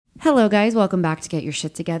Hello, guys. Welcome back to Get Your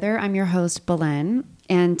Shit Together. I'm your host, Belen,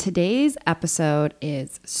 and today's episode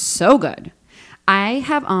is so good. I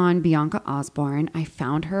have on Bianca Osborne. I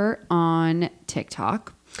found her on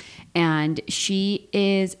TikTok, and she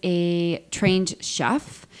is a trained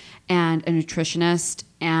chef and a nutritionist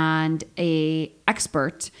and a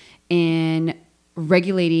expert in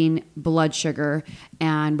regulating blood sugar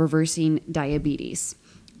and reversing diabetes.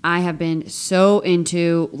 I have been so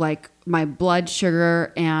into like my blood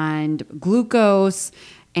sugar and glucose,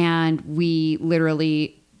 and we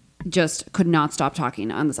literally just could not stop talking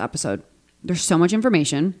on this episode. There's so much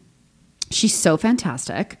information. She's so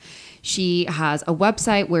fantastic. She has a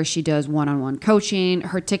website where she does one-on-one coaching.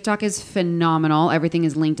 Her TikTok is phenomenal. Everything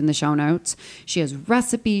is linked in the show notes. She has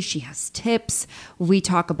recipes. She has tips. We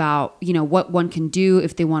talk about, what one can do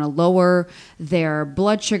if they want to lower their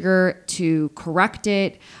blood sugar to correct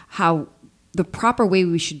it, how the proper way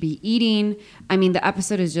we should be eating. I mean, the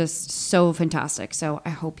episode is just so fantastic. So I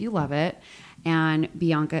hope you love it. And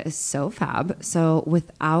Bianca is so fab. So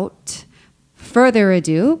without further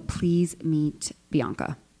ado, please meet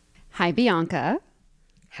Bianca. Hi, Bianca.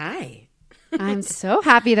 Hi. I'm so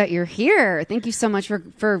happy that you're here. Thank you so much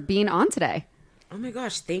for being on today. Oh my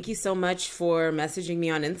gosh. Thank you so much for messaging me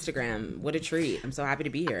on Instagram. What a treat. I'm so happy to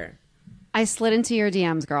be here. I slid into your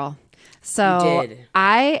DMs, girl. So You did.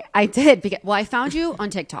 I did. Because, I found you on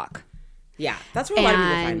TikTok. Yeah, that's where a lot of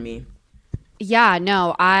people find me. Yeah,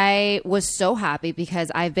 no, I was so happy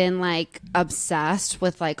because I've been like obsessed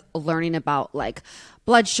with like learning about like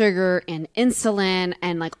blood sugar and insulin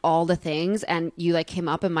and like all the things. And you like came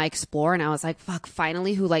up in my Explore and I was like, fuck,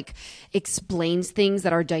 finally who like explains things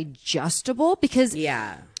that are digestible because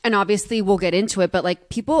Yeah. And obviously we'll get into it, but like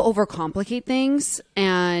people overcomplicate things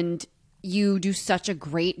and you do such a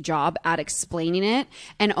great job at explaining it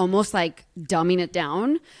and almost like dumbing it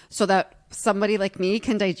down so that somebody like me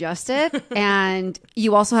can digest it. And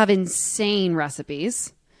you also have insane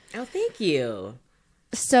recipes. Oh, thank you.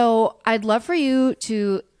 So I'd love for you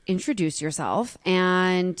to introduce yourself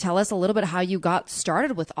and tell us a little bit how you got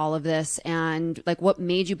started with all of this and like what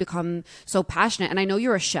made you become so passionate. And I know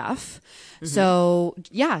you're a chef. Mm-hmm. So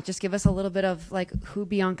yeah, just give us a little bit of like who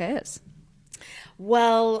Bianca is.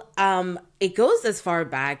 Well, it goes as far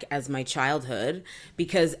back as my childhood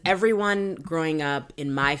because everyone growing up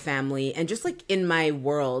in my family and just like in my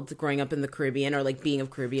world growing up in the Caribbean or like being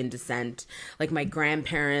of Caribbean descent, like my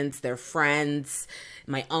grandparents, their friends,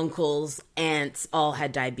 my uncles, aunts all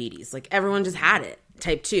had diabetes. Like everyone just had it.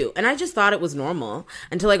 Type 2. And I just thought it was normal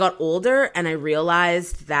until I got older and I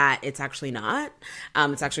realized that it's actually not.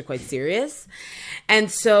 It's actually quite serious. And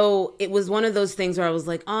so it was one of those things where I was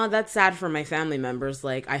like, oh, that's sad for my family members.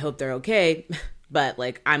 Like, I hope they're okay. But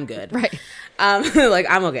like, I'm good. Right. Like,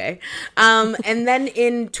 I'm okay. And then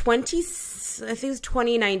in I think it was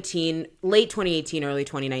 2019, late 2018, early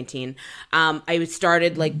 2019, I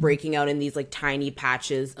started like breaking out in these like tiny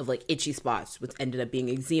patches of like itchy spots, which ended up being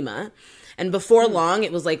eczema. And before long,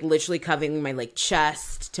 it was like literally covering my like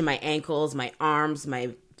chest to my ankles, my arms,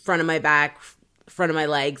 my front of my back, front of my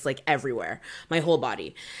legs, like everywhere, my whole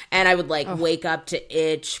body. And I would like wake up to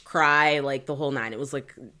itch, cry, like the whole nine. It was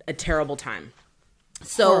like a terrible time.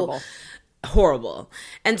 So horrible.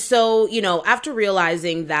 And so, after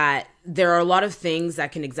realizing that there are a lot of things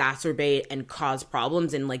that can exacerbate and cause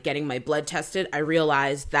problems in like getting my blood tested, I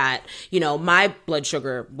realized that, my blood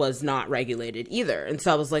sugar was not regulated either. And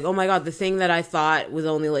so I was like, oh my God, the thing that I thought was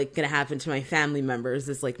only like going to happen to my family members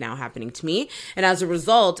is like now happening to me. And as a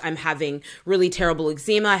result, I'm having really terrible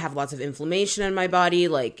eczema. I have lots of inflammation in my body.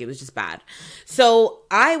 Like it was just bad. So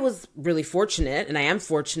I was really fortunate, and I am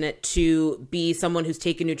fortunate to be someone who's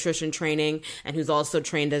taken nutrition training and who's also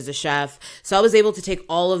trained as a chef. So I was able to take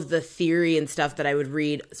all of the theory and stuff that I would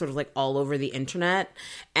read sort of like all over the internet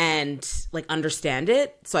and like understand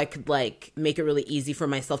it so I could like make it really easy for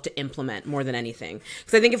myself to implement more than anything.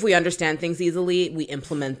 Because I think if we understand things easily, we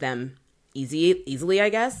implement them easily, I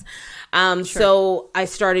guess. Sure. So I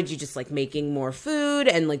started just like making more food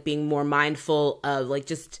and like being more mindful of like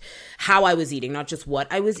just how I was eating, not just what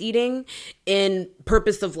I was eating, in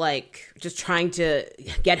purpose of like just trying to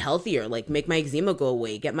get healthier, like make my eczema go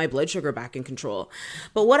away, get my blood sugar back in control.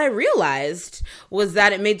 But what I realized was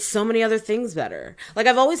that it made so many other things better. Like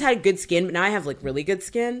I've always had good skin, but now I have like really good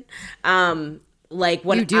skin. Like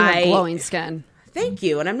when you do have glowing skin. Thank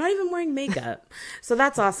you. And I'm not even wearing makeup. So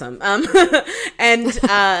that's awesome. And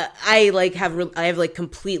I have like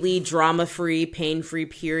completely drama-free, pain-free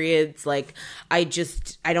periods. Like I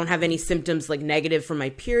don't have any symptoms like negative from my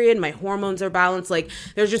period. My hormones are balanced. Like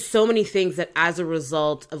there's just so many things that as a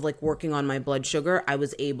result of like working on my blood sugar, I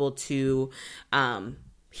was able to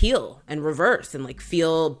heal and reverse and like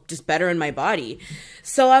feel just better in my body.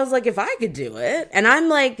 So I was like, if I could do it, and I'm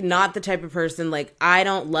like not the type of person, like I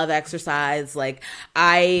don't love exercise, like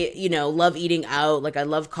I, you know, love eating out, like I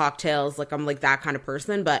love cocktails, like I'm like that kind of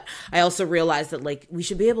person, but I also realized that like we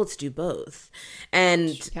should be able to do both.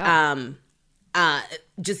 And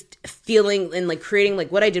just feeling and like creating, like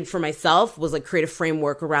what I did for myself was like create a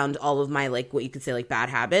framework around all of my like what you could say like bad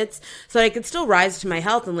habits so that I could still rise to my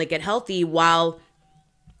health and like get healthy while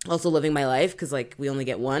also living my life, because like we only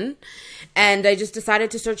get one. And I just decided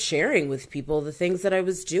to start sharing with people the things that I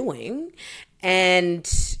was doing, and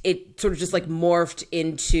it sort of just like morphed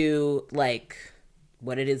into like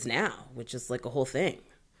what it is now, which is like a whole thing.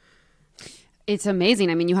 It's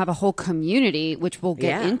amazing. I mean, you have a whole community, which we'll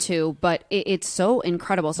get into, but it's so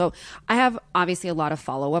incredible. So I have obviously a lot of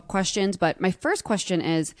follow-up questions, but my first question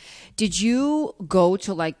is, did you go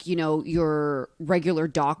to like, you know, your regular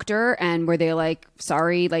doctor and were they like,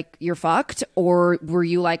 sorry, like you're fucked? Or were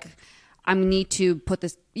you like, I need to put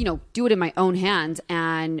this, you know, do it in my own hands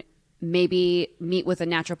and maybe meet with a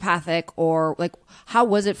naturopathic, or like, how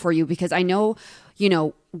was it for you? Because I know, you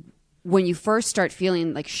know, when you first start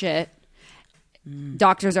feeling like shit,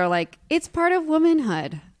 doctors are like, it's part of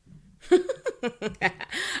womanhood.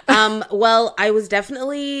 Well, I was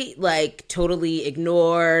definitely like totally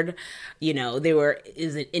ignored. You know,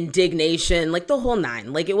 is it indignation, like the whole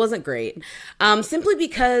nine. Like it wasn't great. Simply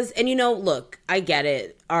because, and you know, look, I get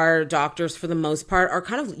it. Our doctors for the most part are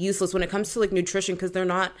kind of useless when it comes to like nutrition because they're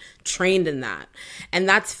not trained in that. And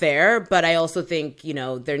that's fair. But I also think, you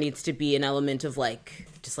know, there needs to be an element of like,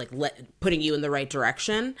 just like putting you in the right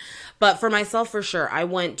direction. But for myself, for sure, I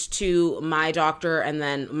went to my doctor and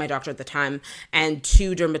then my doctor at the time and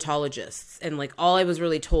 2 dermatologists. And like all I was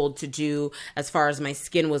really told to do as far as my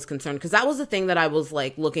skin was concerned, because that was the thing that I was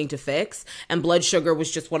like looking to fix. And blood sugar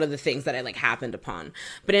was just one of the things that I like happened upon.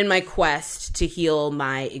 But in my quest to heal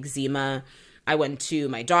my eczema, I went to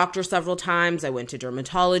my doctor several times. I went to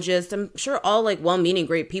dermatologists. I'm sure all like well-meaning,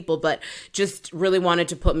 great people, but just really wanted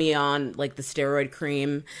to put me on like the steroid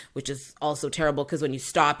cream, which is also terrible because when you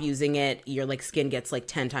stop using it, your like skin gets like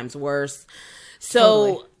 10 times worse. So,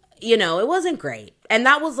 totally. You know, it wasn't great. And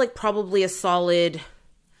that was like probably a solid,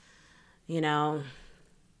 you know,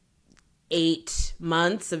 8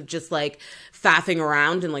 months of just like faffing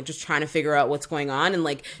around and like just trying to figure out what's going on and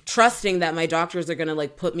like trusting that my doctors are going to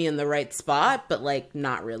like put me in the right spot, but like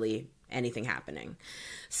not really anything happening.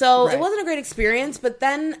 So It wasn't a great experience, but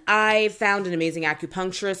then I found an amazing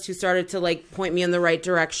acupuncturist who started to like point me in the right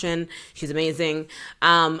direction. She's amazing.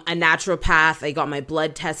 A naturopath. I got my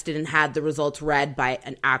blood tested and had the results read by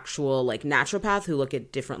an actual like naturopath who look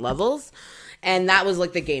at different levels. And that was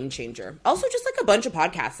like the game changer. Also just like a bunch of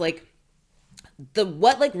podcasts, like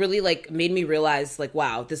what like really like made me realize like,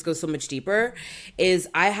 wow, this goes so much deeper is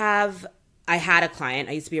I had a client.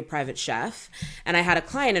 I used to be a private chef, and I had a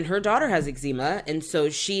client and her daughter has eczema. And so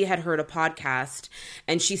she had heard a podcast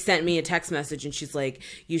and she sent me a text message and she's like,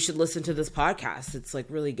 you should listen to this podcast. It's like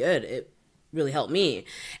really good. It really helped me.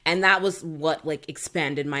 And that was what like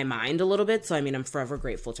expanded my mind a little bit. So, I mean, I'm forever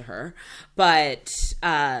grateful to her, but,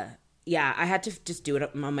 yeah, I had to just do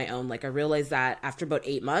it on my own. Like I realized that after about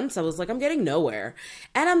 8 months, I was like, I'm getting nowhere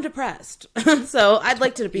and I'm depressed. So I'd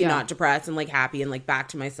like to be not depressed and like happy and like back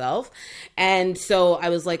to myself. And so I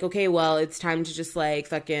was like, okay, well, it's time to just like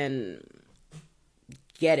fucking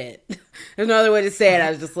get it. There's no other way to say it. I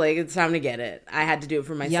was just like, it's time to get it. I had to do it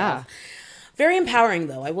for myself. Yeah. Very empowering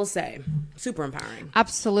though, I will say. Super empowering.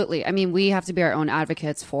 Absolutely. I mean, we have to be our own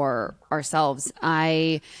advocates for ourselves.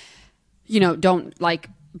 Don't like,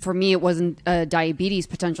 for me, it wasn't a diabetes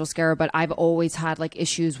potential scare, but I've always had like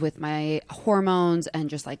issues with my hormones and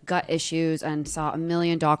just like gut issues and saw a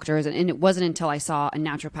million doctors. And it wasn't until I saw a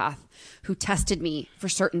naturopath who tested me for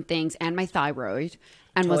certain things and my thyroid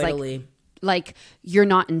and was like, you're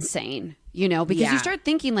not insane, you know, because you start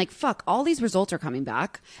thinking like, fuck, all these results are coming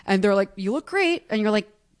back and they're like, you look great. And you're like,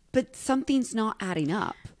 but something's not adding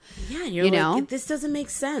up. Yeah, you're like, this doesn't make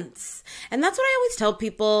sense. And that's what I always tell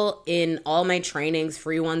people in all my trainings,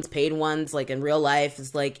 free ones, paid ones, like in real life,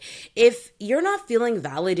 is like, if you're not feeling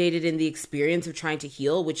validated in the experience of trying to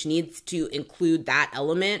heal, which needs to include that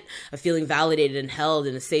element of feeling validated and held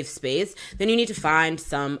in a safe space, then you need to find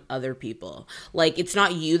some other people. Like, it's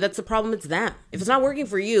not you that's the problem, it's them. If it's not working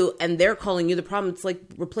for you and they're calling you the problem, it's like,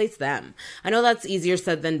 replace them. I know that's easier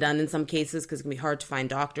said than done in some cases because it can be hard to find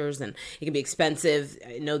doctors and it can be expensive.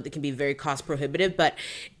 I know it can be very cost prohibitive, but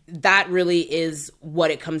that really is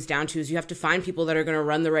what it comes down to, is you have to find people that are going to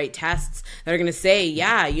run the right tests, that are going to say,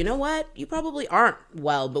 yeah, you know what, you probably aren't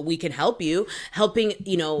well, but we can help you, helping,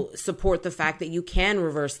 support the fact that you can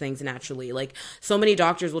reverse things naturally. Like, so many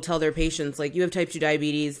doctors will tell their patients, like, you have type 2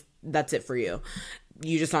 diabetes, that's it for you.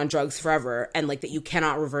 You're just on drugs forever, and like that you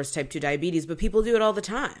cannot reverse type 2 diabetes, but people do it all the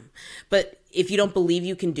time. But if you don't believe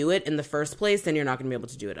you can do it in the first place, then you're not going to be able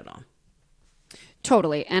to do it at all.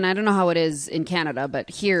 Totally. And I don't know how it is in Canada, but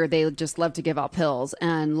here they just love to give out pills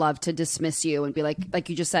and love to dismiss you and be like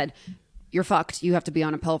you just said, you're fucked. You have to be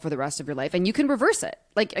on a pill for the rest of your life, and you can reverse it.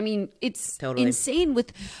 Like, I mean, it's totally insane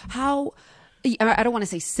with how, I don't want to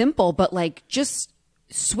say simple, but like just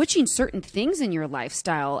switching certain things in your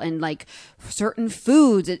lifestyle and like certain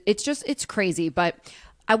foods. It's crazy. But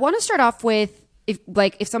I want to start off with,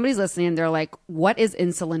 if somebody's listening, they're like, what is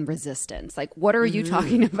insulin resistance? Like, what are you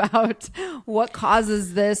talking about? What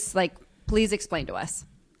causes this? Like, please explain to us.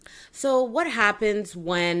 So what happens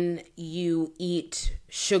when you eat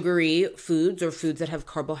sugary foods or foods that have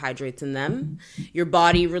carbohydrates in them? Your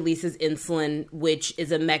body releases insulin, which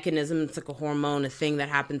is a mechanism, it's like a hormone, a thing that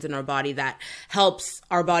happens in our body that helps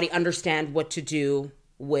our body understand what to do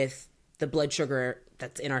with the blood sugar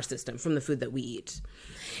that's in our system from the food that we eat.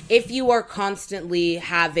 If you are constantly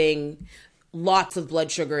having lots of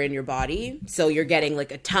blood sugar in your body, so you're getting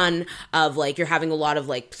like a ton of like, you're having a lot of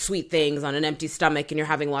like sweet things on an empty stomach, and you're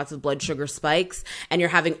having lots of blood sugar spikes, and you're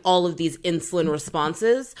having all of these insulin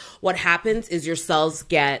responses, what happens is your cells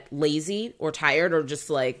get lazy or tired or just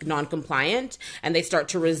like non-compliant, and they start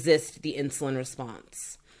to resist the insulin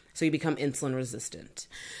response. So you become insulin resistant.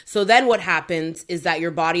 So then what happens is that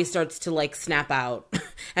your body starts to like snap out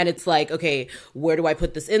and it's like, okay, where do I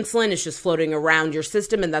put this insulin? It's just floating around your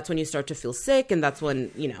system. And that's when you start to feel sick. And that's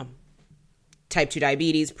when, type 2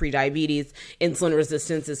 diabetes, pre-diabetes, insulin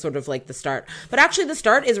resistance is sort of like the start. But actually the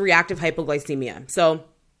start is reactive hypoglycemia. So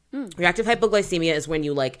reactive hypoglycemia is when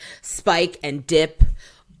you like spike and dip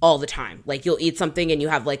all the time. Like, you'll eat something and you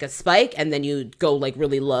have like a spike, and then you go like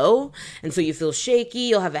really low, and so you feel shaky,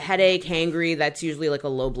 you'll have a headache, hangry. That's usually like a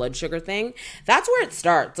low blood sugar thing. That's where it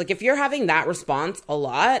starts. Like, if you're having that response a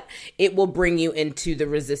lot, it will bring you into the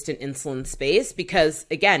resistant insulin space, because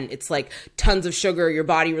again, it's like tons of sugar, your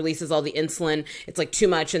body releases all the insulin, it's like too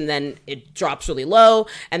much, and then it drops really low,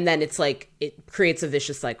 and then it's like it creates a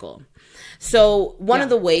vicious cycle. So one of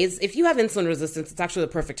the ways, if you have insulin resistance, it's actually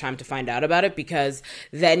the perfect time to find out about it, because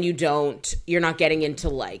then you're not getting into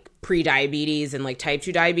like pre-diabetes and like type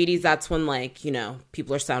 2 diabetes. That's when like,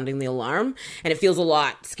 people are sounding the alarm, and it feels a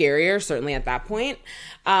lot scarier, certainly at that point.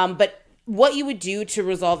 But what you would do to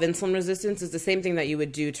resolve insulin resistance is the same thing that you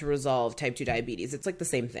would do to resolve type 2 diabetes. It's like the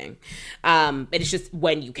same thing. It's just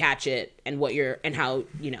when you catch it and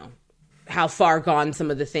how far gone some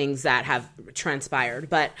of the things that have transpired.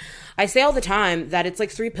 But I say all the time that it's like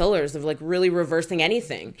 3 pillars of like really reversing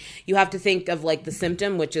anything. You have to think of like the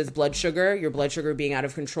symptom, which is blood sugar, your blood sugar being out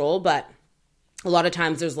of control. But a lot of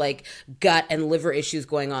times there's like gut and liver issues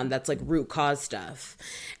going on. That's like root cause stuff.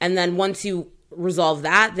 And then once you resolve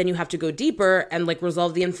that, then you have to go deeper and like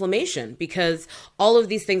resolve the inflammation, because all of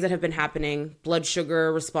these things that have been happening, blood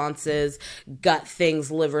sugar responses, gut things,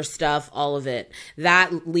 liver stuff, all of it,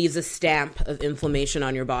 that leaves a stamp of inflammation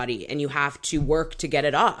on your body, and you have to work to get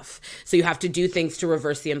it off. So you have to do things to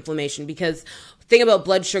reverse the inflammation, because thing about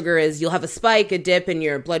blood sugar is you'll have a spike, a dip, and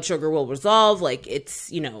your blood sugar will resolve. Like, it's,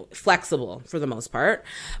 flexible for the most part.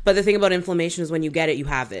 But the thing about inflammation is when you get it, you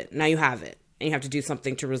have it. Now you have it. And you have to do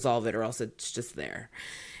something to resolve it, or else it's just there.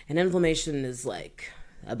 And inflammation is like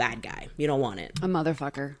a bad guy. You don't want it. A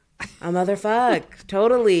motherfucker. A motherfuck.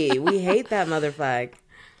 Totally. We hate that motherfuck.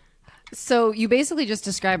 So you basically just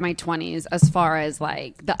described my 20s as far as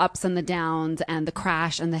like the ups and the downs and the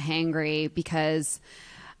crash and the hangry,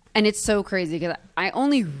 and it's so crazy because I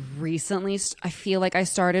only recently, I feel like I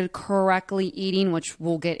started correctly eating, which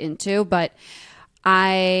we'll get into, but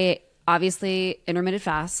I obviously intermittent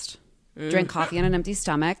fast. Drank coffee on an empty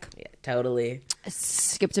stomach. Yeah, totally.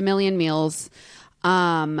 Skipped a million meals,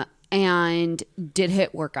 and did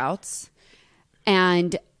HIIT workouts.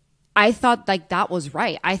 And I thought like that was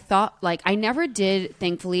right. I thought like I never did,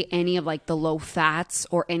 thankfully, any of like the low fats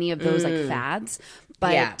or any of those like fads.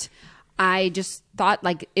 But I just thought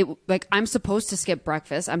like I'm supposed to skip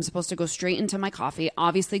breakfast. I'm supposed to go straight into my coffee,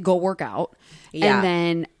 obviously go work out, and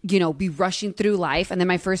then, be rushing through life. And then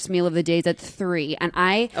my first meal of the day is at 3. And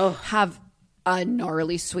I have a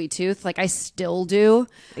gnarly sweet tooth. Like, I still do.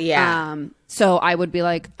 Yeah. So I would be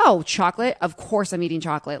like, oh, chocolate. Of course I'm eating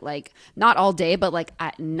chocolate. Like, not all day, but like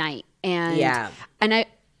at night. And, and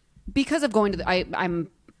because of going to I'm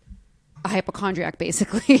a hypochondriac,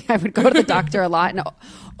 basically. I would go to the doctor a lot and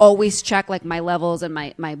always check like my levels and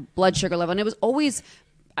my blood sugar level. And it was always,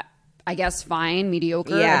 I guess, fine,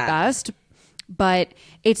 mediocre at best. But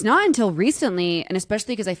it's not until recently, and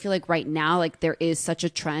especially because I feel like right now, like there is such a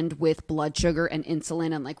trend with blood sugar and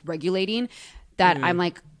insulin and like regulating that I'm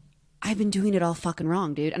like, I've been doing it all fucking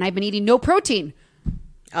wrong, dude. And I've been eating no protein.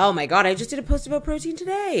 Oh my God, I just did a post about protein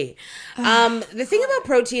today. The thing about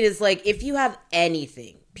protein is like if you have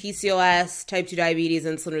anything, PCOS, type 2 diabetes,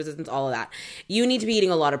 insulin resistance, all of that, you need to be eating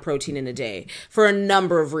a lot of protein in a day for a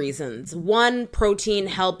number of reasons. One, protein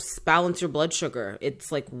helps balance your blood sugar. It's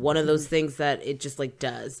like one of those things that it just like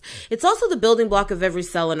does. It's also the building block of every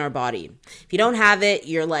cell in our body. If you don't have it,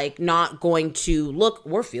 you're like not going to look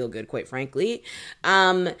or feel good, quite frankly.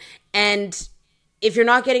 And if you're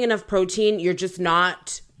not getting enough protein, you're just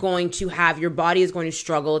not going to have, your body is going to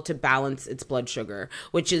struggle to balance its blood sugar,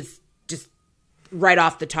 which is just right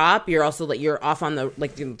off the top. You're also like, you're off on the,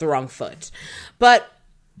 like the wrong foot. But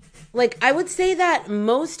like, I would say that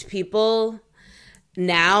most people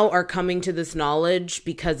now are coming to this knowledge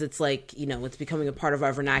because it's like, you know, it's becoming a part of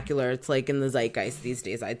our vernacular. It's like in the zeitgeist these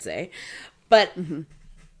days, I'd say. But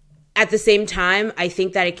at the same time, I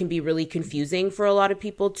think that it can be really confusing for a lot of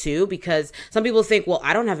people too, because some people think, well,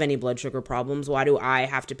 I don't have any blood sugar problems. Why do I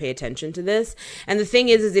have to pay attention to this? And the thing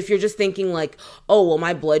is if you're just thinking like, oh, well,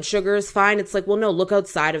 my blood sugar is fine. It's like, well, no, look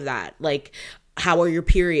outside of that. Like, how are your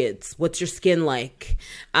periods? What's your skin like?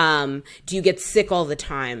 Do you get sick all the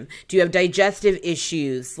time? Do you have digestive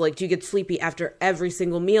issues? Like, do you get sleepy after every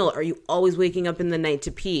single meal? Are you always waking up in the night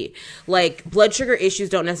to pee? Like, blood sugar issues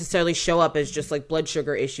don't necessarily show up as just like blood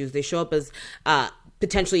sugar issues. They show up as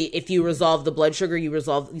potentially, if you resolve the blood sugar, you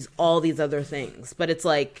resolve all these other things. But it's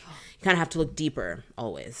like, you kind of have to look deeper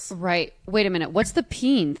always. Right. Wait a minute. What's the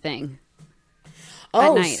peeing thing?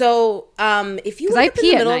 Oh, so if you wake up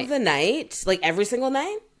in the middle of the night, like every single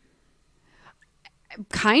night?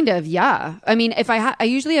 Kind of, yeah. I mean, if I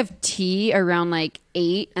usually have tea around like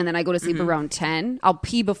 8 and then I go to sleep around 10. I'll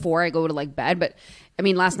pee before I go to like bed. But I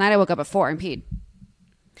mean, last night I woke up at 4 and peed.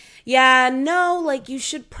 Yeah, no, like you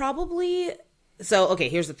should probably... So, okay,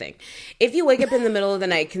 here's the thing. If you wake up in the middle of the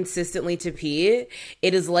night consistently to pee,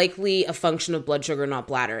 it is likely a function of blood sugar, not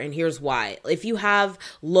bladder. And here's why. If you have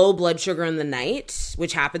low blood sugar in the night,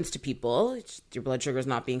 which happens to people, your blood sugar is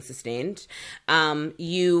not being sustained,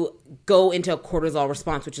 you go into a cortisol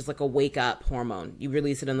response, which is like a wake-up hormone. You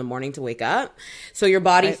release it in the morning to wake up. So your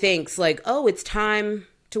body thinks like, oh, it's time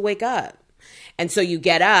to wake up. And so you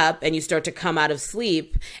get up and you start to come out of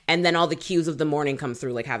sleep, and then all the cues of the morning come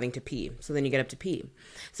through, like having to pee. So then you get up to pee.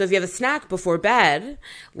 So if you have a snack before bed,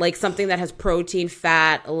 like something that has protein,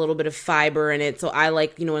 fat, a little bit of fiber in it. So I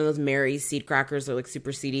like, you know, one of those Mary's seed crackers are like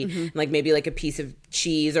super seedy, and like maybe like a piece of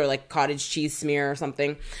cheese or like cottage cheese smear or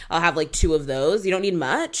something. I'll have like 2 of those. You don't need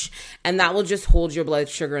much. And that will just hold your blood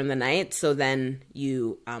sugar in the night. So then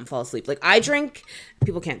you fall asleep. Like I drink,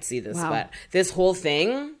 people can't see this, but this whole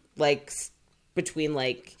thing, like between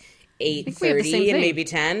like 8:30 and maybe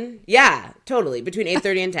 10. Yeah, totally. Between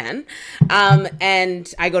 8:30 and 10.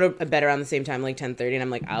 And I go to bed around the same time, like 10:30, and I'm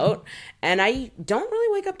like out. And I don't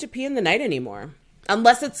really wake up to pee in the night anymore.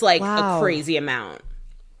 Unless it's like a crazy amount.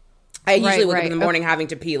 I usually wake up in the morning having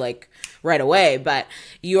to pee like right away, but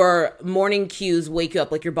your morning cues wake you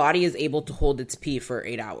up. Like your body is able to hold its pee for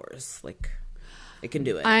 8 hours. Like it can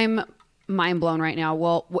do it. I'm mind blown right now.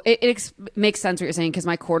 Well, it makes sense what you're saying because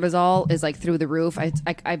my cortisol is like through the roof.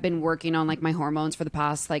 I've been working on like my hormones for the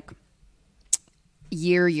past like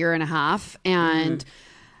year and a half, and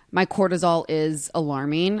my cortisol is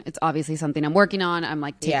alarming. It's obviously something I'm working on. I'm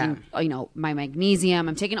like taking you know, my magnesium.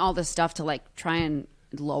 I'm taking all this stuff to like try and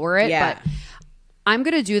lower it. But I'm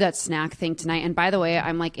gonna do that snack thing tonight. And by the way,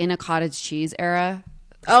 I'm like in a cottage cheese era.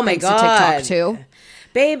 Oh my God. To TikTok too.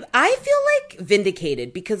 Babe, I feel like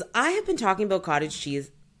vindicated because I have been talking about cottage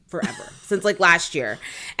cheese forever, since like last year,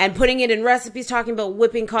 and putting it in recipes, talking about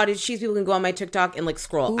whipping cottage cheese. People can go on my TikTok and like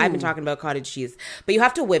scroll. I've been talking about cottage cheese, but you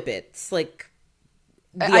have to whip it. It's like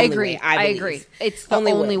I agree. I agree. It's the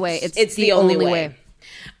only way. It's the only way.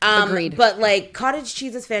 Agreed. But like cottage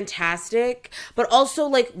cheese is fantastic, but also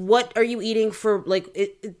like what are you eating for like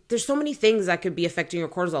there's so many things that could be affecting your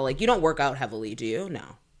cortisol. Like you don't work out heavily, do you? No.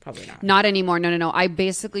 Probably not. Not anymore. No. I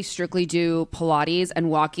basically strictly do Pilates and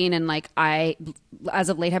walking, and like I, as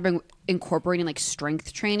of late, have been incorporating like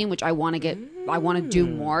strength training, which I want to get. I want to do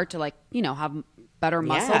more to like, you know, have better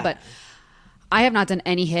muscle, but I have not done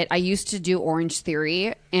any HIIT. I used to do Orange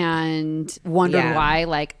Theory and wondered why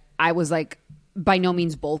like I was like by no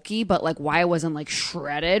means bulky, but like why I wasn't like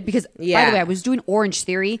shredded because by the way, I was doing Orange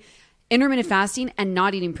Theory intermittent fasting and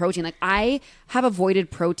not eating protein. Like I have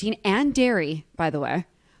avoided protein and dairy, by the way,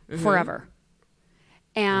 forever.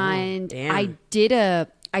 And I did a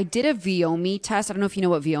Viomi test. I don't know if you know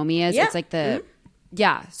what Viomi is. Yeah. It's like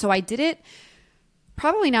yeah. So I did it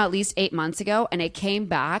probably now at least 8 months ago, and it came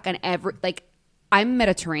back, and I'm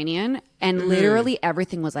Mediterranean, and literally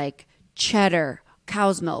everything was like cheddar,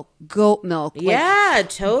 cow's milk, goat milk. Yeah, like,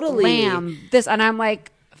 totally. Lamb, this. And I'm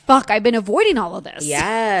like, fuck, I've been avoiding all of this.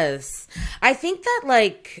 Yes. I think that,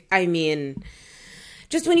 like, I mean,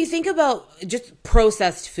 just when you think about just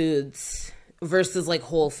processed foods versus like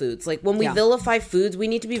whole foods, like when we vilify foods, we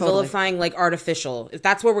need to be vilifying like artificial. If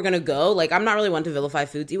that's where we're going to go, like I'm not really one to vilify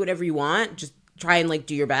foods. Eat whatever you want. Just try and like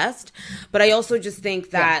do your best. But I also just think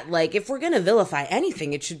that like if we're going to vilify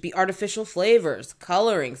anything, it should be artificial flavors,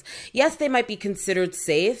 colorings. Yes, they might be considered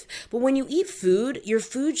safe, but when you eat food, your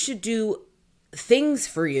food should do things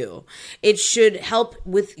for you. It should help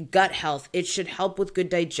with gut health. It should help with good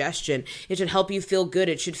digestion. It should help you feel good.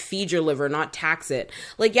 It should feed your liver, not tax it.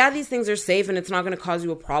 Like, yeah, these things are safe and it's not going to cause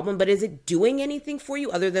you a problem, but is it doing anything for you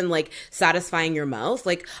other than like satisfying your mouth?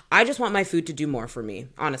 Like, I just want my food to do more for me,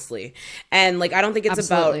 honestly. And like, I don't think it's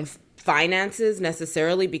about finances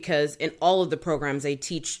necessarily, because in all of the programs they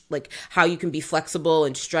teach like how you can be flexible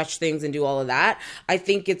and stretch things and do all of that. I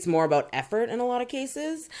think it's more about effort in a lot of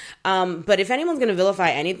cases. But if anyone's going to vilify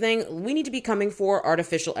anything, we need to be coming for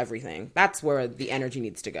artificial everything. That's where the energy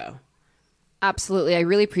needs to go. Absolutely. I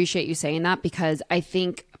really appreciate you saying that, because I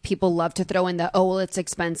think people love to throw in the, oh, well, it's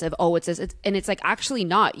expensive. Oh, it's this. And it's like, actually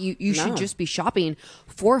not. You should just be shopping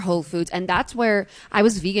for whole foods. And that's where I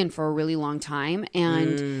was vegan for a really long time.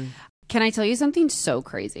 And can I tell you something so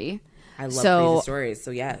crazy? I love crazy stories.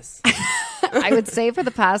 So yes. I would say for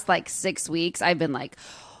the past like 6 weeks, I've been like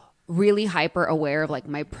really hyper aware of like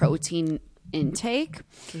my protein intake.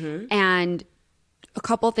 And a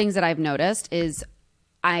couple things that I've noticed is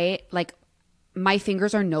my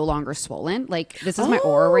fingers are no longer swollen. Like this is my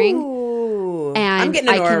Oura ring. And I'm getting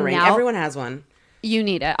an Oura ring. Everyone has one. You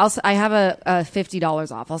need it. I have a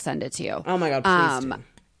 $50 off. I'll send it to you. Oh my God, please do.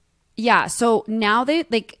 Yeah, so now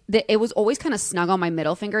it was always kind of snug on my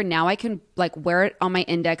middle finger. Now I can like wear it on my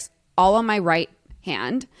index, all on my right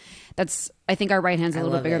hand. I think our right hand's a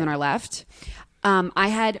little bit bigger than our left. I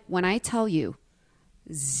had, when I tell you,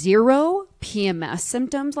 0 PMS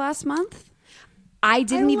symptoms last month. I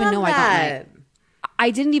didn't even know I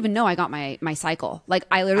didn't even know I got my cycle. Like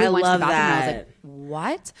I literally went to the bathroom and I was like,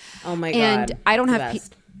 what? Oh my God. And I don't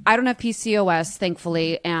have PCOS,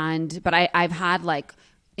 thankfully, but I've had like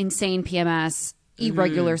insane PMS,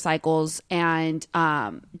 irregular cycles, and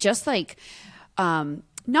just like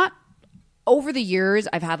not over the years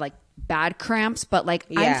I've had like bad cramps, but like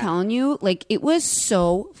I'm telling you, like it was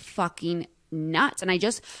so fucking nuts. And I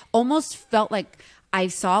just almost felt like I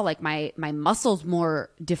saw like my muscles more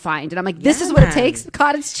defined, and I'm like, this is what it takes,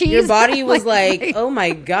 cottage cheese. Your body was like, oh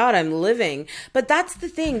my God, I'm living. But that's the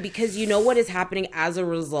thing, because you know what is happening as a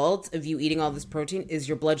result of you eating all this protein is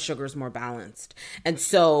your blood sugar is more balanced. And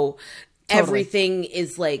so everything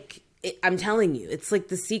is like, I'm telling you, it's like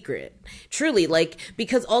the secret. Truly, like,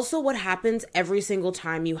 because also what happens every single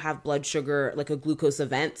time you have blood sugar, like a glucose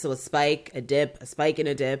event, so a spike, a dip, a spike and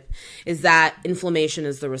a dip, is that inflammation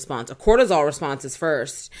is the response. A cortisol response is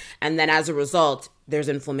first, and then as a result, there's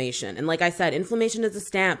inflammation. And like I said, inflammation is a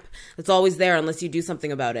stamp. It's always there unless you do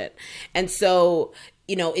something about it. And so,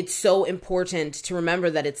 you know, it's so important to remember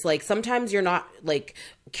that it's like sometimes you're not like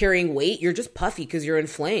carrying weight, you're just puffy because you're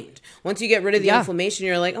inflamed. Once you get rid of the inflammation,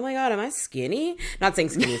 you're like, oh my God, am I skinny? Not saying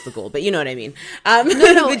skinny is the goal, but you know what I mean. No,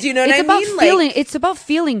 but you know what I mean? It's about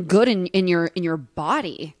feeling good in your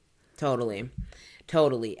body. Totally.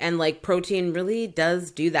 And like protein really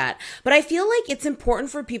does do that. But I feel like it's important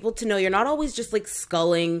for people to know you're not always just like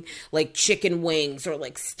sculling like chicken wings or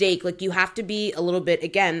like steak. Like you have to be a little bit,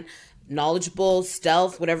 again, knowledgeable,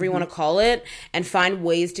 stealth, whatever you want to call it, and find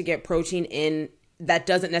ways to get protein in that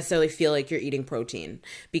doesn't necessarily feel like you're eating protein,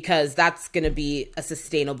 because that's going to be a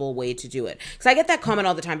sustainable way to do it. Because I get that comment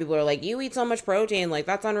all the time. People are like, you eat so much protein, like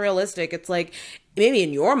that's unrealistic. It's like maybe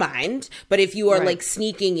in your mind, but if you are like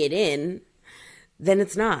sneaking it in, then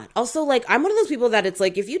it's not. Also, like, I'm one of those people that it's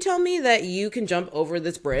like, if you tell me that you can jump over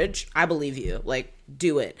this bridge, I believe you. Like,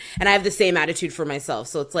 do it. And I have the same attitude for myself.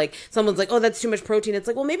 So it's like, someone's like, oh, that's too much protein. It's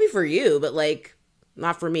like, well, maybe for you, but like,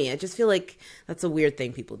 not for me. I just feel like that's a weird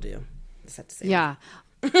thing people do. I just have to say that.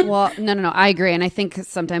 Well, no. I agree. And I think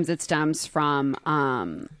sometimes it stems from,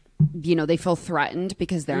 you know, they feel threatened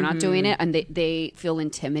because they're not doing it, and they feel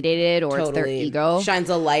intimidated, or it's their ego.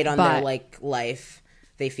 Shines a light on their like life.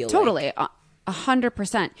 They feel totally.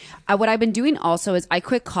 100%. What I've been doing also is I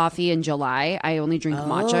quit coffee in July. I only drink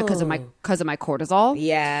matcha because of my cortisol.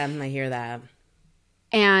 Yeah, I hear that.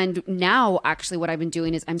 And now, actually, what I've been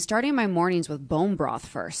doing is I'm starting my mornings with bone broth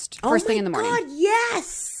first thing in the morning. Oh my God,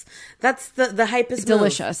 yes! That's the hypest move.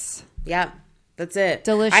 Delicious. Yeah, that's it.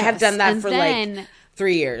 Delicious. I have done that and for then, like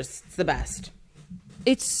 3 years. It's the best.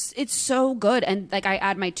 It's so good. And like I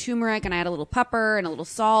add my turmeric and I add a little pepper and a little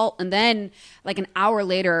salt. And then like an hour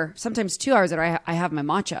later, sometimes 2 hours later, I have my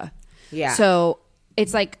matcha. Yeah. So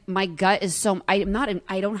it's like my gut is so, I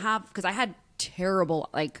don't have, because I had terrible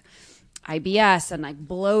like IBS and like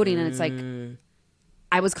bloating. And it's like,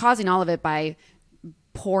 I was causing all of it by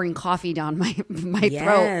pouring coffee down my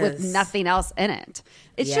throat with nothing else in it.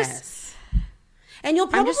 It's just. And you'll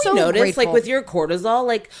probably notice, grateful. Like with your cortisol,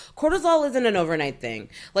 like cortisol isn't an overnight thing.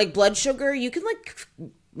 Like blood sugar, you can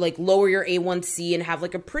like lower your A1C and have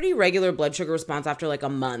like a pretty regular blood sugar response after like a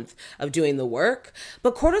month of doing the work.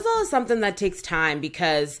 But cortisol is something that takes time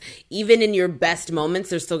because even in your best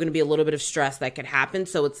moments, there's still going to be a little bit of stress that could happen.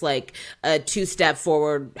 So it's like a 2-step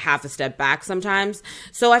forward, half a step back sometimes.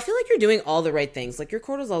 So I feel like you're doing all the right things. Like your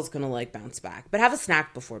cortisol is going to like bounce back, but have a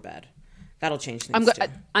snack before bed. That'll change things too.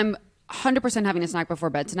 I'm 100% having a snack before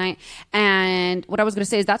bed tonight. And what I was going to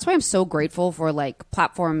say is that's why I'm so grateful for like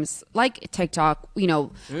platforms like TikTok, you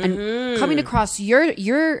know, and coming across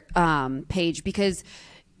your page, because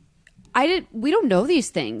we don't know these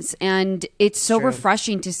things. And it's so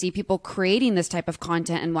refreshing to see people creating this type of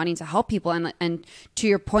content and wanting to help people. And to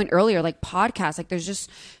your point earlier, like podcasts, like there's just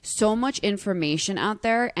so much information out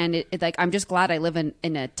there. And it like, I'm just glad I live in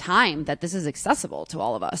a time that this is accessible to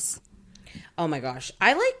all of us. Oh my gosh.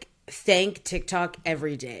 I like thank TikTok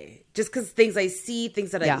every day just because things I see,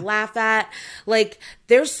 things that I laugh at. Like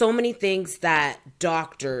there's so many things that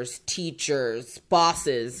doctors, teachers,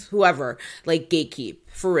 bosses, whoever, like gatekeep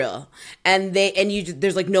for real. And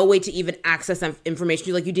there's like no way to even access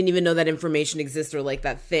information. You didn't even know that information exists or like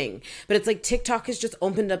that thing. But it's like TikTok has just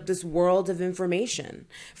opened up this world of information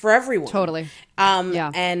for everyone. Totally.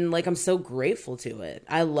 And like I'm so grateful to it.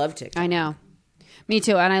 I love TikTok. I know. Me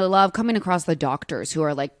too. And I love coming across the doctors who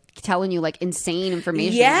are like telling you like insane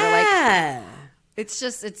information. Yeah. But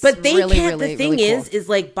they really, can't, really, the thing really cool. is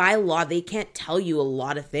like by law, they can't tell you a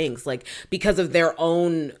lot of things, like because of their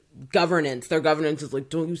own governance. Their governance is like,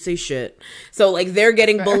 don't you say shit. So like they're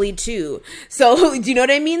getting bullied too. So do you know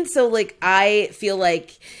what I mean? So like, I feel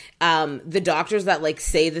like, the doctors that like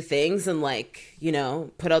say the things and like, you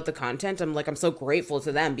know, put out the content, I'm so grateful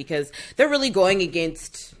to them because they're really going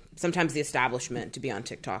against sometimes the establishment to be on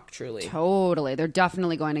TikTok, truly. Totally. They're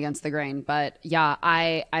definitely going against the grain. But yeah,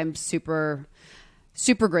 I'm super,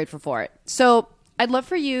 super grateful for it. So I'd love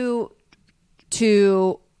for you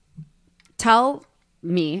to tell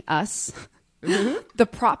us,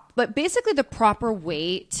 but basically the proper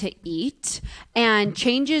way to eat and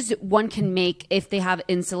changes one can make if they have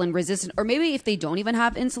insulin resistance, or maybe if they don't even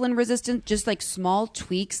have insulin resistance, just like small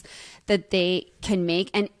tweaks that they can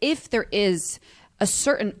make. And if there is a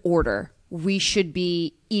certain order we should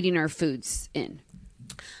be eating our foods in.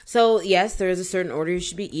 So yes, there is a certain order you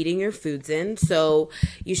should be eating your foods in. So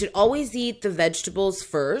you should always eat the vegetables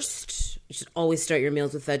first. You should always start your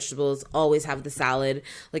meals with vegetables. Always have the salad.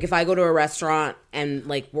 Like if I go to a restaurant and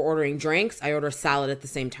like we're ordering drinks, I order salad at the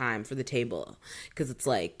same time for the table because it's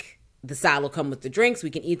like the salad will come with the drinks. We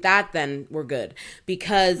can eat that, then we're good.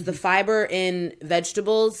 Because the fiber in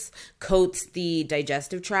vegetables coats the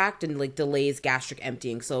digestive tract and like delays gastric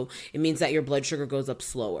emptying. So it means that your blood sugar goes up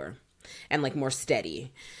slower and like more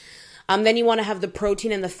steady. Then you want to have the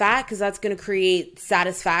protein and the fat because that's going to create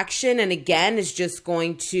satisfaction. And again, is just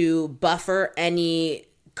going to buffer any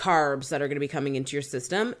carbs that are going to be coming into your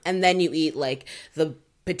system. And then you eat like the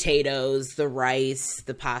potatoes, the rice,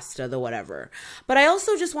 the pasta, the whatever. But I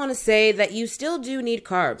also just want to say that you still do need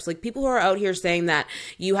carbs. Like people who are out here saying that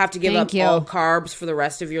you have to give up all carbs for the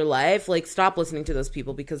rest of your life, like stop listening to those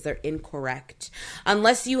people because they're incorrect.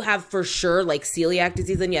 Unless you have for sure like celiac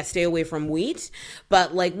disease, then yes, stay away from wheat.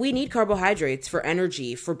 But like we need carbohydrates for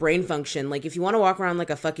energy, for brain function. Like if you want to walk around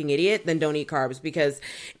like a fucking idiot, then don't eat carbs because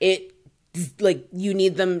like you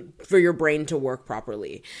need them for your brain to work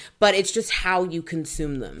properly, but it's just how you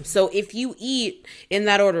consume them. So if you eat in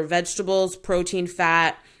that order, vegetables, protein,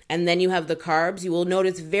 fat, and then you have the carbs, you will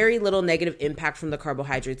notice very little negative impact from the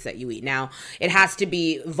carbohydrates that you eat. Now, it has to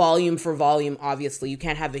be volume for volume, obviously. You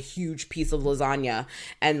can't have a huge piece of lasagna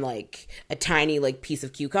and like a tiny like piece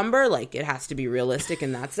of cucumber. Like it has to be realistic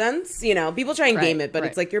in that sense. You know, people try and game it, but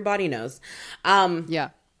it's like your body knows.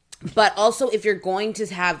 But also, if you're going to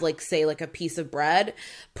have, like, say, like a piece of bread,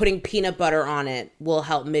 putting peanut butter on it will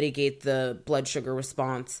help mitigate the blood sugar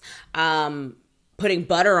response. Putting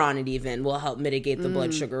butter on it even will help mitigate the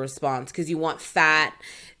blood sugar response, because you want fat,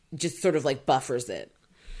 just sort of like buffers it.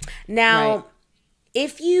 Now, right.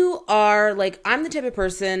 If you are, like, I'm the type of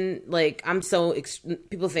person, like, I'm so,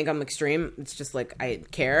 people think I'm extreme. It's just, like, I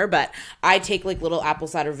care. But I take, like, little apple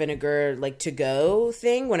cider vinegar, like, to-go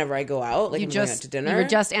thing whenever I go out. Like, I'm going out to dinner. You were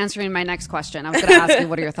just answering my next question. I was going to ask you,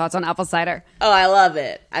 what are your thoughts on apple cider? Oh, I love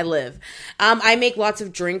it. I live. I make lots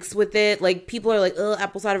of drinks with it. Like, people are like, oh,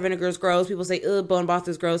 apple cider vinegar is gross. People say, oh, bone broth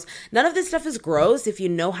is gross. None of this stuff is gross if you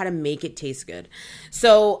know how to make it taste good.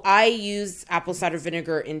 So I use apple cider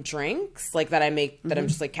vinegar in drinks, like, that I make, that I'm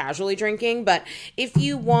just, like, casually drinking. But if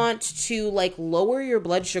you want to, like, lower your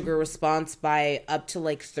blood sugar response by up to,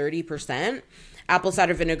 like, 30%, apple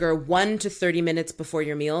cider vinegar 1 to 30 minutes before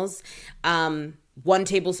your meals, 1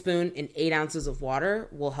 tablespoon in 8 ounces of water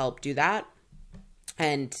will help do that.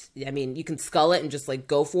 And I mean, you can scull it and just, like,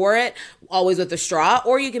 go for it, always with a straw,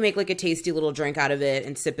 or you can make, like, a tasty little drink out of it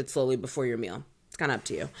and sip it slowly before your meal. It's kind of up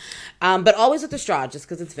to you. But always with a straw, just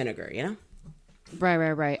because it's vinegar, you know?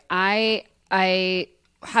 Right. I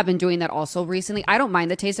have been doing that also recently. I don't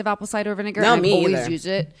mind the taste of apple cider vinegar. No, and me I've always either. used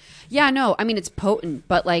it. Yeah, no, I mean, it's potent,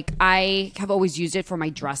 but, like, I have always used it for my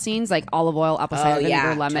dressings, like olive oil, apple cider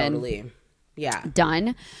vinegar, lemon. Totally. Yeah.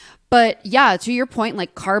 Done. But yeah, to your point,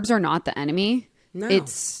 like, carbs are not the enemy. No.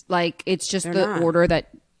 It's like, it's just They're the not. order that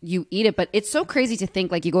you eat it. But it's so crazy to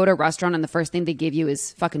think, like, you go to a restaurant and the first thing they give you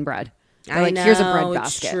is fucking bread. They're like, here's a bread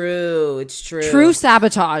basket. It's true. True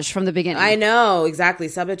sabotage from the beginning. I know, exactly.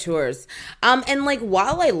 Saboteurs. And, like,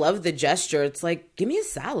 while I love the gesture, it's like, give me a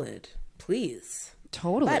salad, please.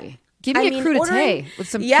 Totally. Give me a crudité with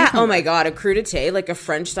some cucumber. Oh my God, a crudité, like a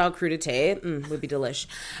French-style crudité, would be delish.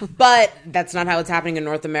 But that's not how it's happening in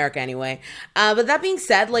North America anyway. But that being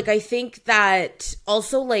said, like, I think that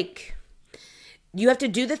also, like, you have to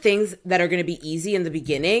do the things that are going to be easy in the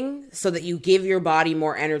beginning so that you give your body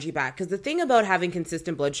more energy back. Because the thing about having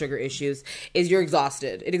consistent blood sugar issues is you're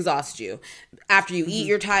exhausted. It exhausts you. After you eat,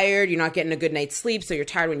 you're tired. You're not getting a good night's sleep, so you're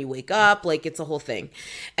tired when you wake up. Like, it's a whole thing.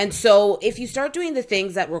 And so if you start doing the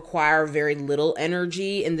things that require very little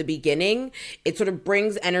energy in the beginning, it sort of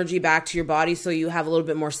brings energy back to your body so you have a little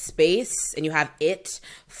bit more space and you have it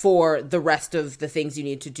for the rest of the things you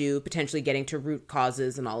need to do, potentially getting to root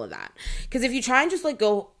causes and all of that. Because if you try and just, like,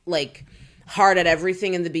 go, like, hard at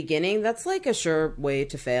everything in the beginning, that's, like, a sure way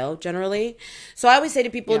to fail generally. So I always say to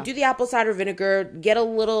people, do the apple cider vinegar, get a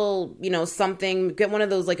little, you know, something, get one of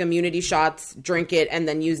those, like, immunity shots, drink it, and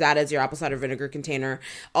then use that as your apple cider vinegar container.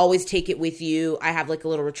 Always take it with you. I have, like, a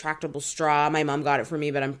little retractable straw. My mom got it for me,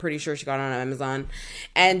 but I'm pretty sure she got it on Amazon.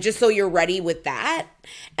 And just so you're ready with that.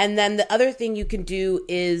 And then the other thing you can do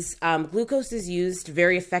is glucose is used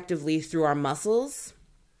very effectively through our muscles.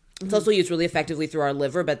 It's also used really effectively through our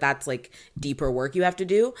liver, but that's, like, deeper work you have to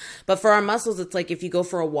do. But for our muscles, it's like if you go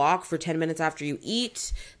for a walk for 10 minutes after you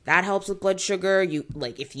eat, that helps with blood sugar. You,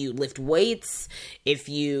 like, if you lift weights, if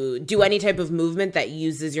you do any type of movement that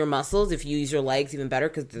uses your muscles, if you use your legs, even better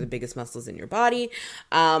because they're the biggest muscles in your body,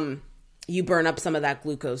 you burn up some of that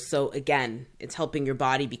glucose. So again, it's helping your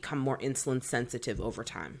body become more insulin sensitive over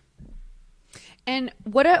time. And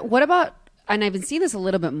what about, and I've been seeing this a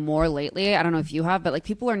little bit more lately, I don't know if you have, but, like,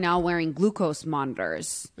 people are now wearing glucose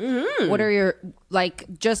monitors. Mm-hmm. What are your, like,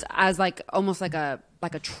 just as, like, almost like a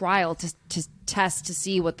trial to test to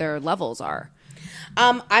see what their levels are?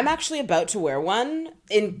 I'm actually about to wear one.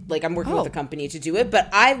 I'm working with a company to do it, but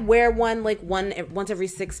I wear one, like, once every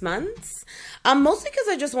 6 months. Mostly because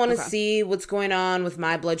I just want to see what's going on with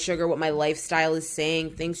my blood sugar, what my lifestyle is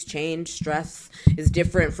saying. Things change. Stress is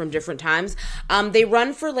different from different times. They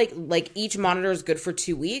run for like each monitor is good for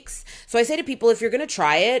 2 weeks. So I say to people, if you're going to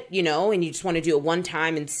try it, you know, and you just want to do it one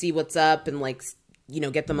time and see what's up and, like, you know,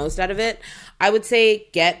 get the most out of it, I would say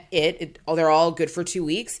get it. They're all good for 2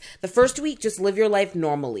 weeks. The first week, just live your life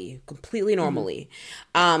normally, completely normally,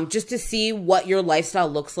 just to see what your lifestyle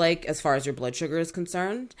looks like as far as your blood sugar is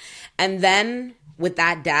concerned. And then with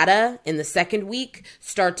that data, in the second week,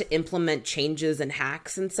 start to implement changes and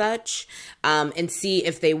hacks and such, and see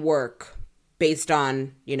if they work based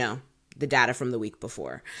on, you know, the data from the week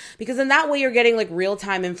before. Because in that way, you're getting, like,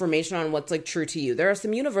 real-time information on what's, like, true to you. There are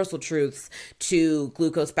some universal truths to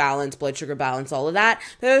glucose balance, blood sugar balance, all of that.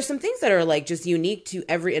 But there are some things that are, like, just unique to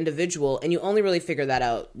every individual, and you only really figure that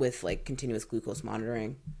out with, like, continuous glucose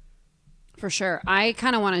monitoring. For sure. I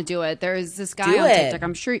kind of want to do it. There's this guy on TikTok.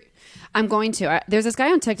 I'm sure I'm going to. There's this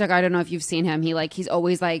guy on TikTok. I don't know if you've seen him. He's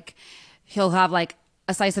always, like, he'll have, like,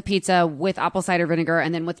 a slice of pizza with apple cider vinegar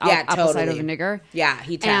and then without apple cider vinegar. Yeah,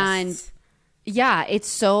 he tests. And yeah, it's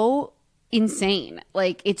so insane.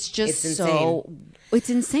 Like, it's just it's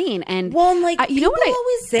insane. And well, and like, you know what I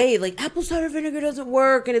always say, like, apple cider vinegar doesn't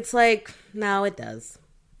work. And it's like, no, it does.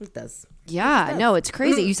 It does. Yeah, no, it's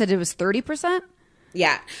crazy. You said it was 30%?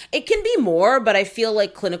 Yeah, it can be more, but I feel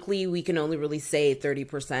like clinically we can only really say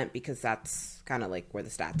 30% because that's kind of like where the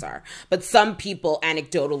stats are. But some people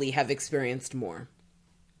anecdotally have experienced more.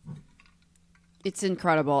 It's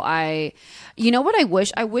incredible. You know what I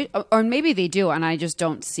wish, or maybe they do and I just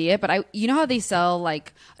don't see it, but you know how they sell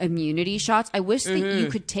like immunity shots? I wish that you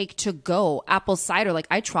could take to go apple cider. Like,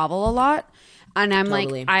 I travel a lot and I'm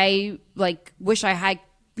like, I like wish I had,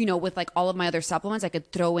 you know, with like all of my other supplements, I could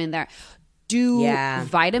throw in there. Do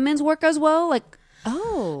vitamins work as well? Like,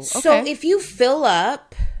 okay. So if you fill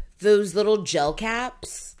up those little gel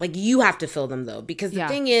caps, like, you have to fill them though, because the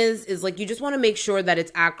thing is like, you just want to make sure that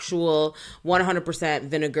it's actual 100%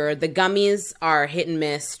 vinegar. The gummies are hit and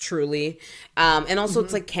miss, truly. And also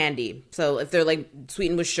it's like candy. So if they're like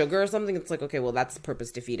sweetened with sugar or something, it's like, okay, well, that's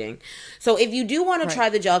purpose defeating. So if you do want to try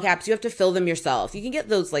the gel caps, you have to fill them yourself. You can get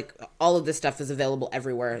those, like, all of this stuff is available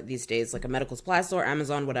everywhere these days, like a medical supply store,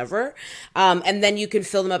 Amazon, whatever. And then you can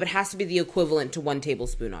fill them up. It has to be the equivalent to 1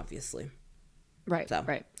 tablespoon, obviously. Right. So,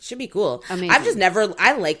 right. Should be cool. Amazing. I've just never,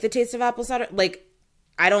 I like the taste of apple cider. Like,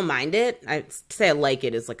 I don't mind it. I say I like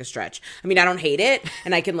it is like a stretch. I mean, I don't hate it,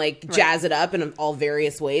 and I can like jazz it up in all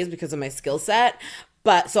various ways because of my skill set.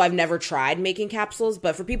 But so I've never tried making capsules.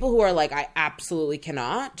 But for people who are like, I absolutely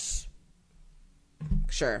cannot,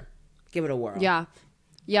 sure, give it a whirl. Yeah.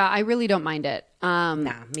 Yeah, I really don't mind it. Nah,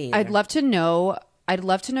 me either. I'd love to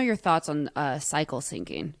know your thoughts on cycle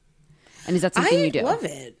syncing. And is that something you do? I love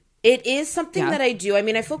it. It is something that I do. I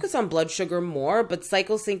mean, I focus on blood sugar more, but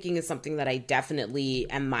cycle syncing is something that I definitely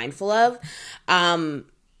am mindful of.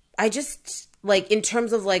 I just, like, in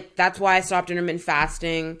terms of, like, that's why I stopped intermittent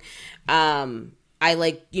fasting. I,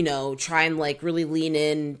 like, you know, try and, like, really lean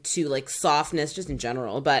into, like, softness just in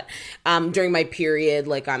general. But during my period,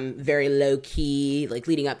 like, I'm very low-key. Like,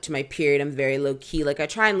 leading up to my period, I'm very low-key. Like, I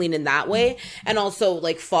try and lean in that way and also,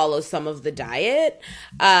 like, follow some of the diet.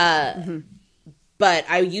 But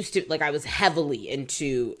I used to, like, I was heavily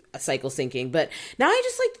into a cycle syncing. But now I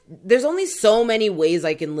just, like, there's only so many ways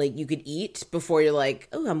I can, like, you could eat before you're like,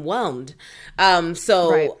 oh, I'm whelmed.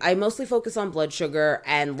 So I mostly focus on blood sugar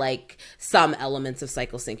and, like, some elements of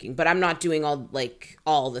cycle syncing. But I'm not doing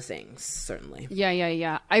all the things, certainly.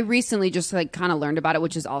 Yeah. I recently just, like, kind of learned about it,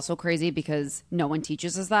 which is also crazy because no one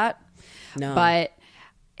teaches us that. No. But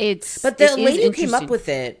the lady who came up with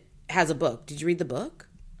it has a book. Did you read the book?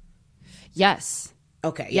 Yes.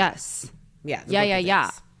 Okay. Yes. Yeah.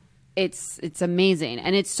 It's amazing.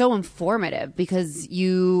 And it's so informative because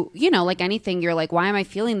you know, like anything, you're like, why am I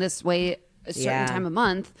feeling this way a certain time of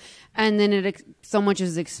month? And then so much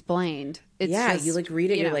is explained. It's just, you like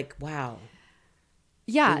read it, you're like, wow.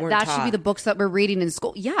 Yeah, that should be the books that we're reading in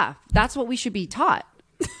school. Yeah, that's what we should be taught.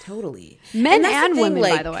 Totally. Men and women,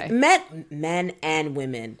 by the way. Men and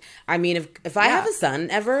women. I mean, if I have a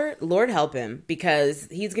son ever, Lord help him, because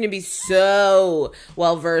he's going to be so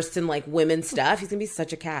well versed in like women's stuff. He's going to be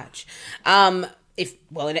such a catch.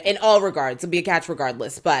 In all regards, it'll be a catch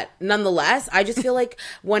regardless. But nonetheless, I just feel like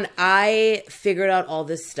when I figured out all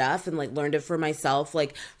this stuff and like learned it for myself,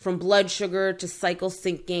 like from blood sugar to cycle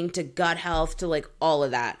syncing to gut health to like all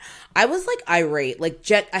of that, I was like irate. Like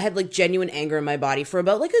I had like genuine anger in my body for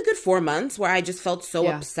about like a good 4 months where I just felt so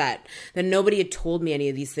upset that nobody had told me any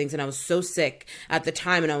of these things. And I was so sick at the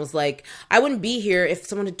time. And I was like, I wouldn't be here if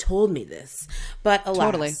someone had told me this. But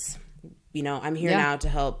alas. Totally. You know, I'm here now to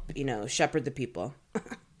help, you know, shepherd the people.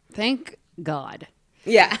 Thank God.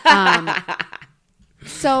 Yeah.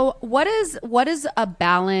 So what is a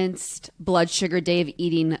balanced blood sugar day of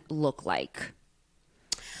eating look like?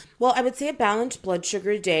 Well, I would say a balanced blood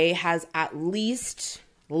sugar day has at least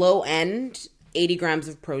low end 80 grams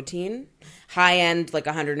of protein, high end like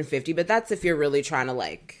 150, but that's if you're really trying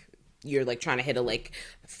to you're like trying to hit a like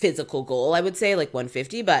physical goal, I would say like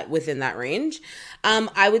 150, but within that range.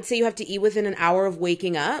 I would say you have to eat within an hour of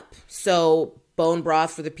waking up. So bone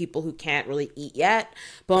broth for the people who can't really eat yet.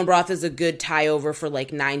 Bone broth is a good tie over for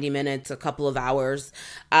like 90 minutes, a couple of hours.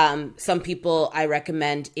 Some people I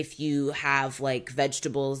recommend, if you have like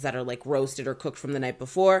vegetables that are like roasted or cooked from the night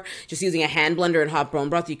before, just using a hand blender and hot bone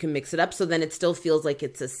broth, you can mix it up. So then it still feels like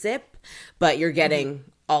it's a sip, but you're getting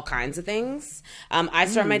all kinds of things. I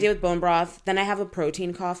start my day with bone broth. Then I have a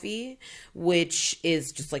protein coffee, which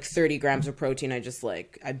is just like 30 grams of protein. I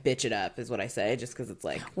bitch it up is what I say, just because it's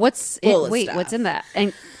like, what's in that?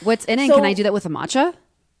 And what's in it? So, can I do that with a matcha?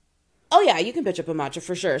 Oh yeah, you can bitch up a matcha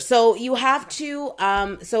for sure. So you have to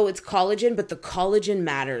so it's collagen, but the collagen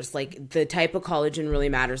matters. Like the type of collagen really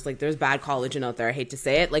matters. Like there's bad collagen out there, I hate to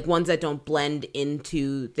say it. Like ones that don't blend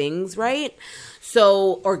into things right.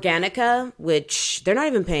 So Organica, which they're not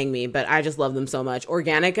even paying me, but I just love them so much.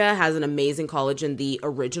 Organica has an amazing collagen, the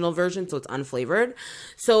original version, so it's unflavored.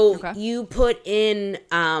 So you put in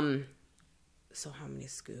so how many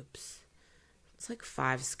scoops? It's like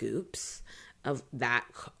 5 scoops of that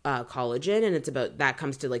collagen, and it's about that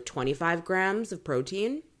comes to like 25 grams of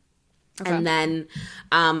protein. And then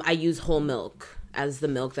I use whole milk as the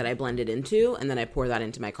milk that I blend it into, and then I pour that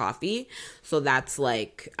into my coffee. So that's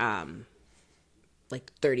like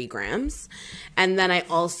 30 grams. And then I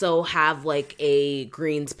also have like a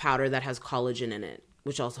greens powder that has collagen in it,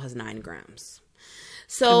 which also has 9 grams.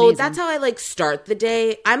 So amazing. That's how I like start the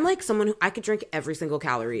day. I'm like someone who I could drink every single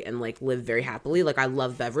calorie and like live very happily. Like I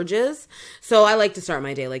love beverages. So I like to start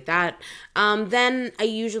my day like that. Then I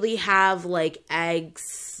usually have like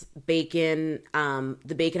eggs, bacon.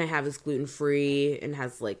 The bacon I have is gluten-free and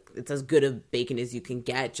has like, it's as good of bacon as you can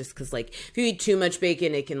get, just because like if you eat too much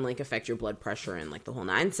bacon, it can like affect your blood pressure and like the whole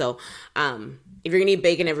nine. So if you're gonna eat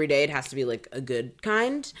bacon every day, it has to be like a good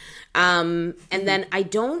kind. And then I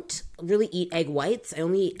don't really eat egg whites. I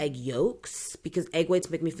only eat egg yolks because egg whites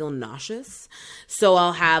make me feel nauseous. So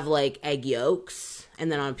I'll have like egg yolks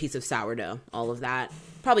and then on a piece of sourdough, all of that.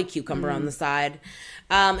 Probably cucumber on the side.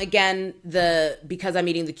 Again, because I'm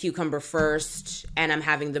eating the cucumber first and I'm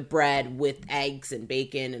having the bread with eggs and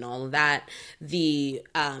bacon and all of that, the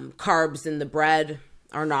carbs in the bread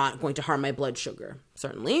are not going to harm my blood sugar,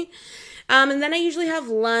 certainly. And then I usually have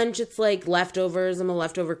lunch. It's like leftovers. I'm a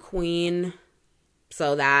leftover queen.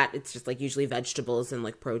 So that it's just like usually vegetables and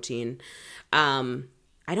like protein. I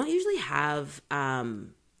don't usually have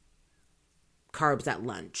carbs at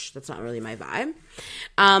lunch. That's not really my vibe.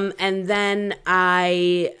 And then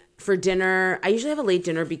for dinner, I usually have a late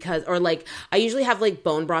dinner I usually have like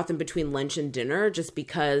bone broth in between lunch and dinner just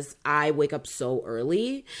because I wake up so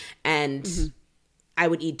early and I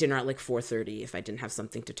would eat dinner at like 4:30 if I didn't have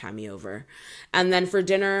something to tie me over. And then for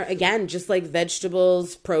dinner, again, just like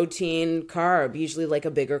vegetables, protein, carb, usually like a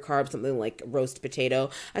bigger carb, something like roast potato.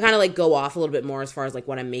 I kind of like go off a little bit more as far as like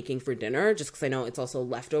what I'm making for dinner, just because I know it's also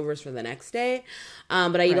leftovers for the next day.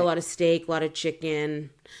 But I eat a lot of steak, a lot of chicken,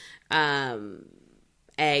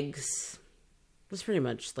 eggs. That's pretty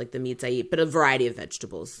much like the meats I eat, but a variety of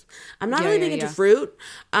vegetables. I'm not really big into fruit.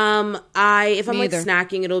 If I'm like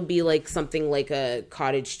snacking, it'll be like something like a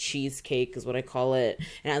cottage cheesecake is what I call it.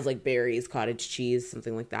 It has like berries, cottage cheese,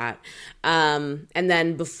 something like that. And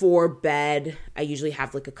then before bed, I usually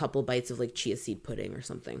have like a couple bites of like chia seed pudding or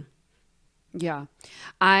something. Yeah.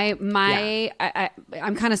 I'm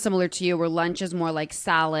kind of similar to you where lunch is more like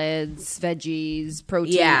salads, veggies,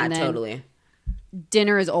 protein. Yeah, and then totally.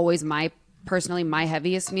 Dinner is always personally my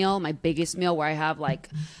heaviest meal, my biggest meal, where I have like,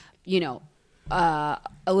 a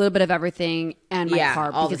little bit of everything and my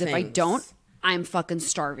carb, because if I don't, I'm fucking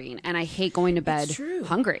starving and I hate going to bed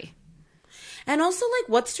hungry. And also, like,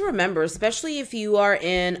 what's to remember, especially if you are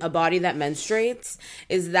in a body that menstruates,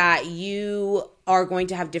 is that you are going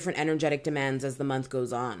to have different energetic demands as the month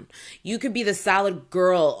goes on. You could be the salad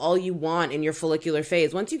girl all you want in your follicular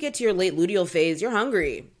phase. Once you get to your late luteal phase, you're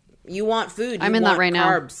hungry. You want food. I'm in that right now.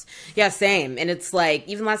 Carbs. Yeah, same. And it's like,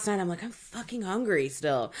 even last night, I'm like, I'm fucking hungry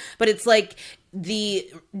still. But it's like the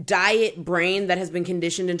diet brain that has been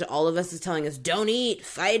conditioned into all of us is telling us, don't eat,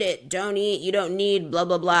 fight it, don't eat, you don't need, blah,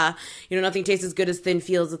 blah, blah. Nothing tastes as good as thin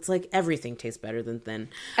feels. It's like everything tastes better than thin.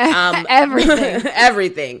 Everything.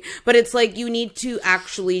 Everything. But it's like you need to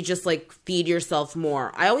actually just like feed yourself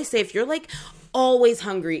more. I always say if you're like always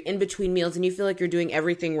hungry in between meals and you feel like you're doing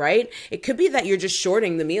everything right, it could be that you're just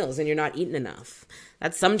shorting the meals and you're not eating enough.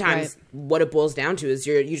 That's sometimes what it boils down to, is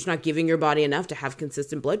you're just not giving your body enough to have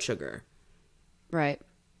consistent blood sugar. Right.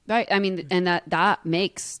 I mean, and that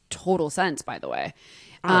makes total sense, by the way.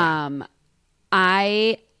 I'm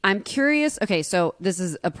curious. Okay, so this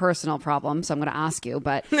is a personal problem, so I'm going to ask you,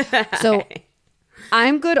 but so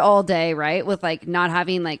I'm good all day, right? With like not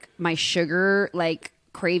having like my sugar like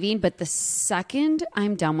craving, but the second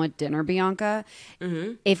I'm done with dinner, Bianca,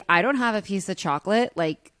 if I don't have a piece of chocolate,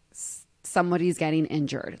 like somebody's getting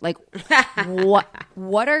injured. Like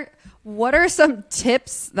what are some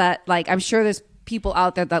tips that, like, I'm sure there's people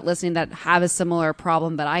out there that listening that have a similar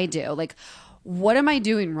problem that I do. Like, what am I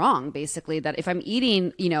doing wrong, basically, that if I'm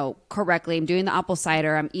eating, correctly, I'm doing the apple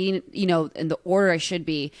cider, I'm eating, in the order I should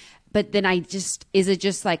be, but then is it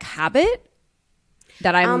just like habit?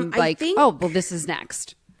 That I'm this is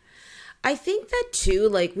next. I think that too,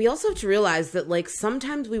 like, we also have to realize that, like,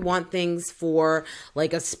 sometimes we want things for,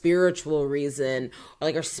 like, a spiritual reason, or,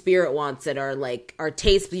 like, our spirit wants it, or, like, our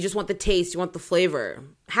taste, but you just want the taste, you want the flavor.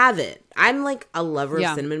 Have it. I'm, like, a lover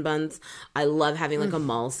of cinnamon buns. I love having, like, a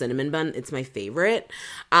mall cinnamon bun. It's my favorite.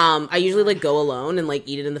 I usually, like, go alone and, like,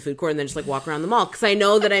 eat it in the food court and then just, like, walk around the mall, because I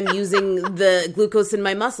know that I'm using the glucose in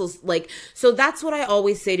my muscles. Like, so that's what I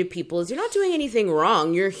always say to people is, you're not doing anything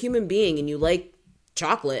wrong. You're a human being and you like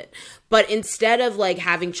chocolate, but instead of like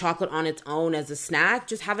having chocolate on its own as a snack,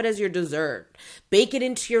 just have it as your dessert. Bake it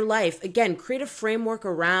into your life. Again, create a framework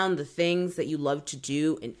around the things that you love to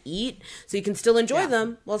do and eat so you can still enjoy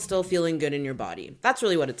them while still feeling good in your body. That's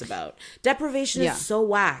really what it's about. Deprivation is so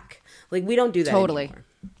whack. Like, we don't do that anymore.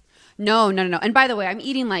 No. And by the way, I'm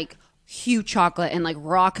eating like huge chocolate and like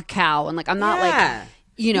raw cacao, and like I'm not like,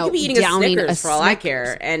 you know, could be eating downing a Snickers for all I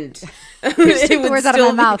care, and it would words out of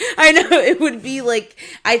my mouth. I know it would be like,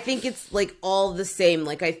 I think it's like all the same.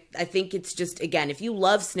 Like I think it's just, again, if you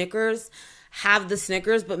love Snickers, have the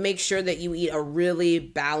Snickers, but make sure that you eat a really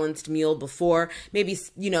balanced meal before. Maybe,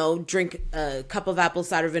 you know, drink a cup of apple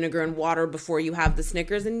cider vinegar and water before you have the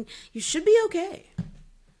Snickers, and you should be okay.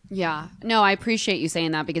 Yeah. No, I appreciate you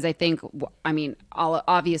saying that, because I think, I mean,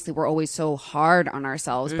 obviously we're always so hard on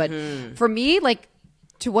ourselves, but for me, like,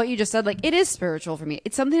 to what you just said, like, it is spiritual for me.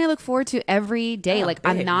 It's something I look forward to every day. Like,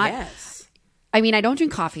 I'm not, I mean, I don't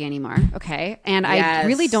drink coffee anymore. Okay. And I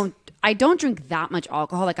really don't drink that much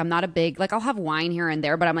alcohol. Like, I'm not a big, like, I'll have wine here and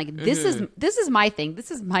there, but I'm like, this is my thing.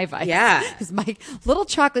 This is my vice. Yeah. It's my little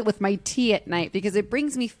chocolate with my tea at night, because it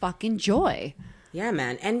brings me fucking joy. Yeah,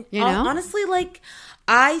 man. And you know? Honestly, like,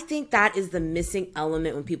 I think that is the missing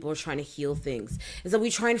element when people are trying to heal things, is that we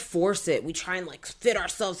try and force it. We try and like fit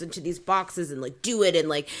ourselves into these boxes and like do it, and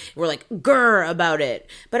like we're like grr about it.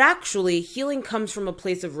 But actually, healing comes from a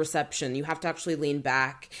place of reception. You have to actually lean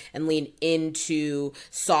back and lean into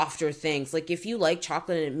softer things. Like, if you like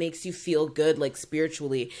chocolate and it makes you feel good, like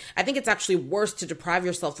spiritually, I think it's actually worse to deprive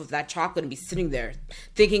yourself of that chocolate and be sitting there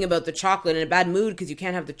thinking about the chocolate in a bad mood because you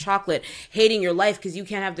can't have the chocolate, hating your life because you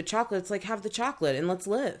can't have the chocolate. It's like, have the chocolate and let's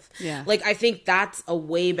live. Yeah. Like, I think that's a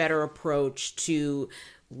way better approach to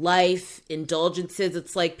life, indulgences.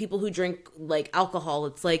 It's like people who drink like alcohol.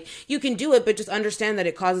 It's like, you can do it, but just understand that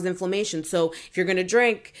it causes inflammation. So if you're going to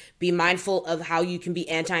drink, be mindful of how you can be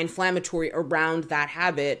anti-inflammatory around that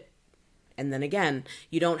habit. And then again,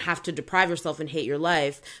 you don't have to deprive yourself and hate your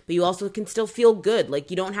life, but you also can still feel good. Like,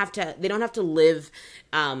 they don't have to live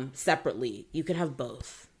separately. You can have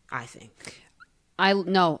both, I think.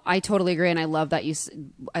 I totally agree, and I love that you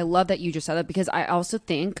just said that, because I also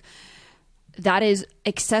think that is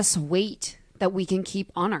excess weight that we can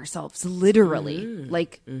keep on ourselves, literally,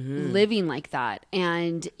 living like that.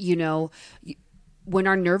 And, you know, when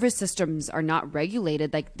our nervous systems are not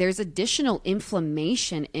regulated, like, there's additional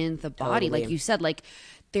inflammation in the body. Totally. Like you said, like,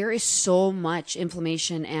 there is so much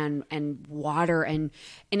inflammation and water, and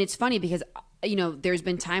it's funny because, you know, there's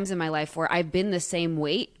been times in my life where I've been the same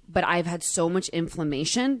weight, but I've had so much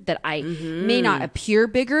inflammation that I may not appear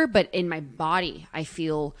bigger, but in my body, I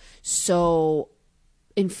feel so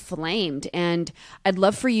inflamed. And I'd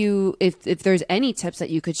love for you, if there's any tips that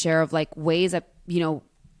you could share of like ways that, you know,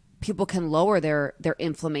 people can lower their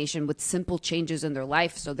inflammation with simple changes in their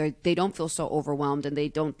life, so they don't feel so overwhelmed and they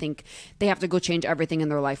don't think they have to go change everything in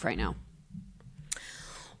their life right now.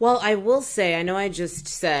 Well, I will say, I know I just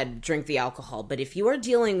said drink the alcohol, but if you are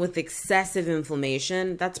dealing with excessive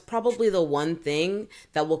inflammation, that's probably the one thing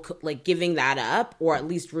that will, like, giving that up or at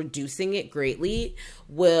least reducing it greatly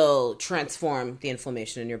will transform the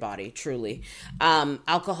inflammation in your body, truly.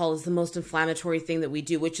 Alcohol is the most inflammatory thing that we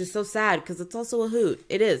do, which is so sad because it's also a hoot.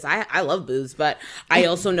 It is. I love booze, but I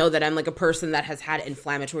also know that I'm like a person that has had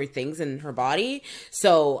inflammatory things in her body,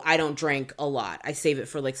 so I don't drink a lot. I save it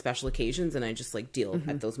for like special occasions and I just like deal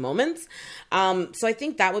at those moments. So I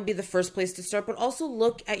think that would be the first place to start, but also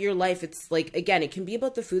look at your life. It's like, again, it can be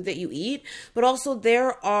about the food that you eat, but also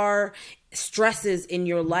there are stresses in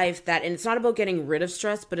your life that, and it's not about getting rid of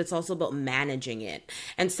stress, but it's also about managing it.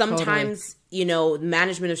 And sometimes, you know,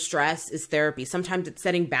 management of stress is therapy. Sometimes it's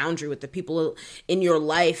setting boundary with the people in your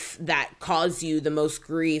life that cause you the most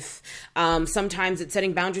grief. Sometimes it's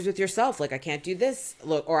setting boundaries with yourself. Like, I can't do this,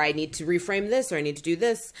 or I need to reframe this, or I need to do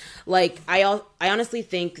this. Like, I honestly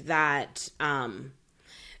think that,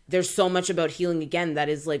 there's so much about healing, again, that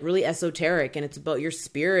is like really esoteric, and it's about your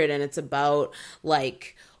spirit, and it's about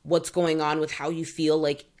like what's going on with how you feel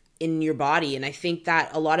like in your body. And I think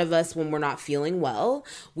that a lot of us, when we're not feeling well,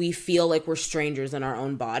 we feel like we're strangers in our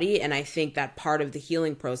own body. And I think that part of the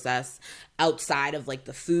healing process, outside of like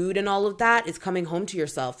the food and all of that, is coming home to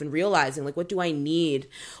yourself and realizing, like, what do I need?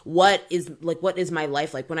 What is my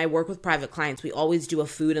life like? When I work with private clients, we always do a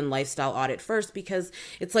food and lifestyle audit first, because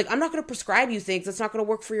it's like, I'm not going to prescribe you things that's not going to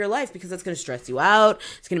work for your life, because that's going to stress you out.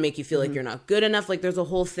 It's going to make you feel like you're not good enough. Like, there's a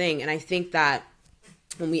whole thing. And I think that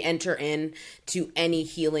when we enter into any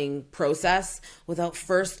healing process without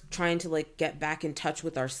first trying to like get back in touch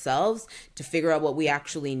with ourselves to figure out what we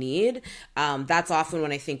actually need, that's often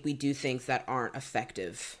when I think we do things that aren't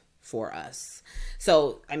effective for us.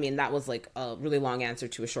 So, I mean, that was like a really long answer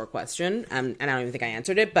to a short question. And I don't even think I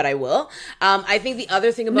answered it, but I will. I think the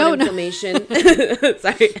other thing about inflammation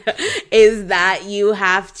sorry, is that you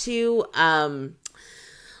have to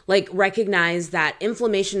like recognize that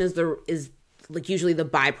inflammation is like usually the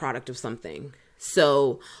byproduct of something.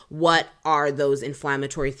 So what are those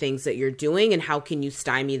inflammatory things that you're doing, and how can you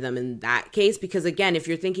stymie them in that case? Because again, if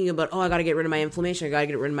you're thinking about, oh, I got to get rid of my inflammation,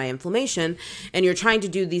 and you're trying to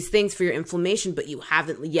do these things for your inflammation, but you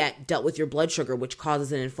haven't yet dealt with your blood sugar, which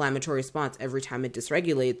causes an inflammatory response every time it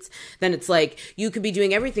dysregulates, then it's like you could be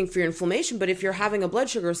doing everything for your inflammation, but if you're having a blood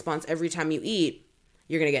sugar response every time you eat,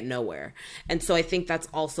 you're going to get nowhere. And so I think that's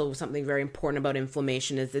also something very important about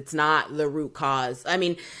inflammation, is it's not the root cause. I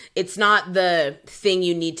mean, it's not the thing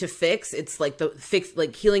you need to fix. It's like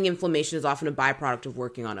like healing inflammation is often a byproduct of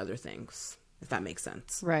working on other things, if that makes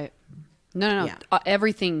sense. Right. No. Yeah.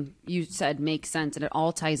 Everything you said makes sense, and it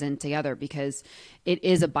all ties in together, because it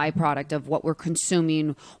is a byproduct of what we're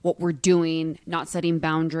consuming, what we're doing, not setting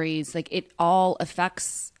boundaries. Like, it all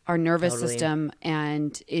affects our nervous system.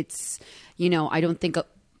 And it's, I don't think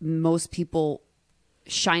most people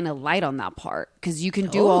shine a light on that part, because you can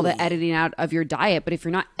do all the editing out of your diet, but if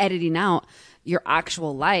you're not editing out your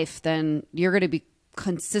actual life, then you're going to be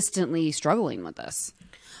consistently struggling with this.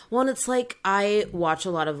 Well, and it's like, I watch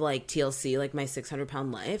a lot of like TLC, like My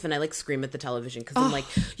 600-Pound Life, and I like scream at the television because I'm like,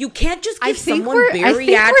 you can't just give someone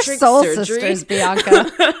bariatric soul surgery. Sisters,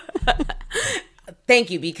 Bianca. Thank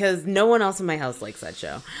you, because no one else in my house likes that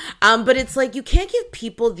show. But it's like, you can't give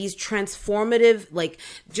people these transformative, like,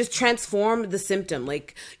 just transform the symptom.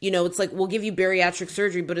 Like, it's like, we'll give you bariatric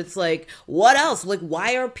surgery, but it's like, what else? Like,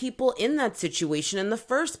 why are people in that situation in the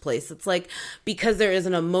first place? It's like, because there is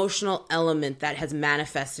an emotional element that has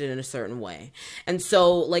manifested in a certain way. And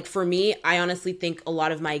so, like, for me, I honestly think a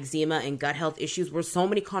lot of my eczema and gut health issues were so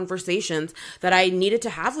many conversations that I needed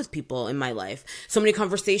to have with people in my life. So many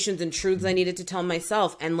conversations and truths I needed to tell myself.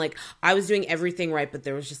 And like, I was doing everything right, but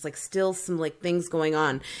there was just like still some like things going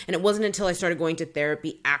on. And it wasn't until I started going to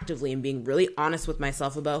therapy actively and being really honest with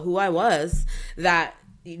myself about who I was that,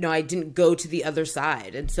 I didn't go to the other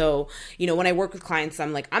side. And so, when I work with clients,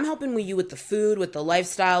 I'm like, I'm helping you with the food, with the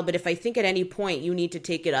lifestyle. But if I think at any point you need to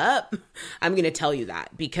take it up, I'm going to tell you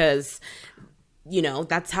that, because,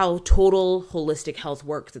 that's how total holistic health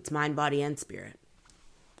works. It's mind, body, and spirit.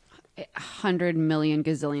 100 million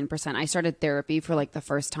gazillion %. I started therapy for like the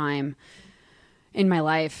first time in my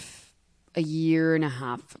life a year and a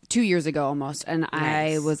half, 2 years ago almost. And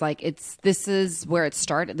nice. I was like, this is where it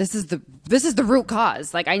started. This is the root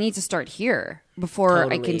cause. Like, I need to start here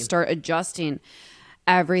before I can start adjusting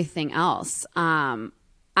everything else.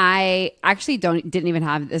 I actually didn't even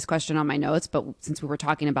have this question on my notes, but since we were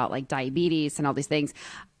talking about like diabetes and all these things,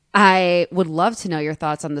 I would love to know your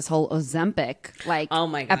thoughts on this whole Ozempic, like, oh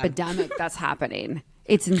my God, epidemic that's happening.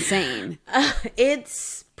 It's insane.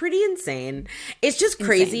 It's pretty insane. It's just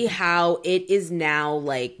crazy how it is now,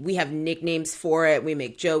 like, we have nicknames for it. We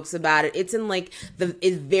make jokes about it. It's in like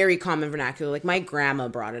it's very common vernacular. Like, my grandma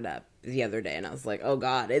brought it up the other day and I was like, oh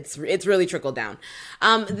God, it's really trickled down.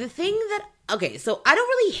 The thing that, okay, so I don't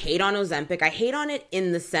really hate on Ozempic. I hate on it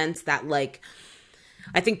in the sense that, like,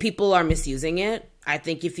 I think people are misusing it. I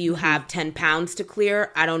think if you have 10 pounds to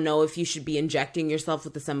clear, I don't know if you should be injecting yourself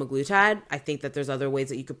with the semaglutide. I think that there's other ways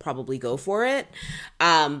that you could probably go for it.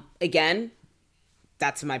 Again,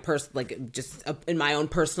 that's my just in my own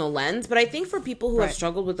personal lens. But I think for people who have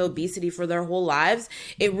struggled with obesity for their whole lives,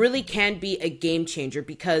 it really can be a game changer,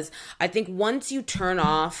 because I think once you turn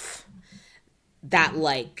off that,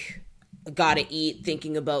 like, gotta eat,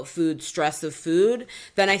 thinking about food, stress of food,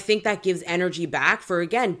 then I think that gives energy back for,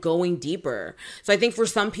 again, going deeper. So I think for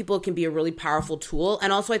some people it can be a really powerful tool.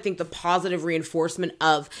 And also I think the positive reinforcement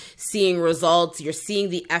of seeing results, you're seeing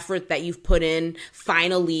the effort that you've put in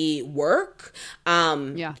finally work.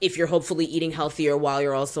 If you're hopefully eating healthier while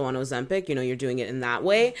you're also on Ozempic, you know, you're doing it in that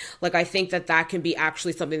way. Like, I think that that can be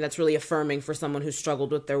actually something that's really affirming for someone who's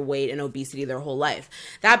struggled with their weight and obesity their whole life.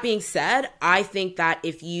 That being said, I think that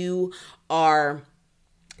if you are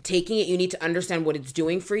taking it, you need to understand what it's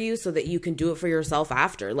doing for you so that you can do it for yourself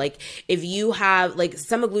after. Like, if you have, like,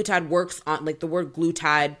 semaglutide works on, like, the word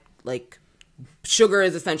glutide, like, sugar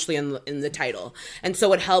is essentially in the title. And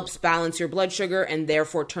so it helps balance your blood sugar and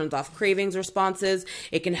therefore turns off cravings responses.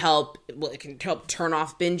 It can help turn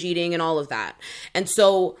off binge eating and all of that. And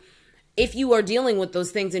so if you are dealing with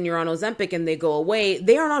those things and you're on Ozempic and they go away,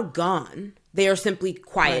 they are not gone. They are simply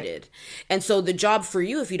quieted. Right. And so the job for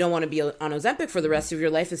you, if you don't want to be on Ozempic for the rest of your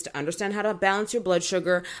life, is to understand how to balance your blood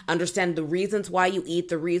sugar, understand the reasons why you eat,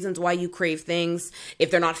 the reasons why you crave things.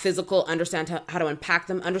 If they're not physical, understand how to unpack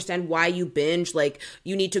them, understand why you binge. Like,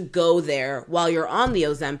 you need to go there while you're on the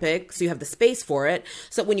Ozempic so you have the space for it.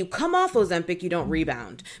 So when you come off Ozempic, you don't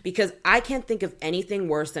rebound. Because I can't think of anything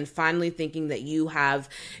worse than finally thinking that you have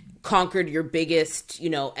conquered your biggest, you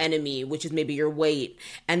know, enemy, which is maybe your weight,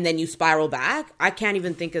 and then you spiral back. I can't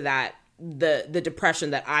even think of that, the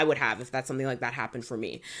depression that I would have if that's something like that happened for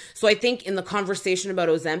me. So I think in the conversation about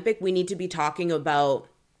Ozempic, we need to be talking about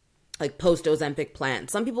like post Ozempic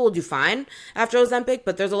plans. Some people will do fine after Ozempic,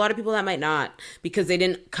 but there's a lot of people that might not because they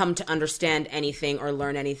didn't come to understand anything or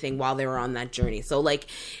learn anything while they were on that journey. So like,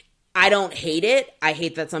 I don't hate it. I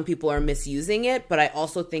hate that some people are misusing it, but I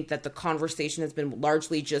also think that the conversation has been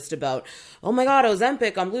largely just about, oh my God,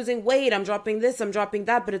 Ozempic, I'm losing weight, I'm dropping this, I'm dropping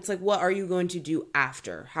that. But it's like, what are you going to do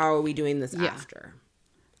after? How are we doing this after?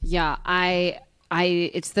 Yeah,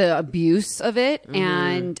 it's the abuse of it. Mm-hmm.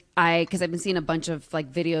 And because I've been seeing a bunch of like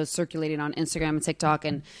videos circulating on Instagram and TikTok,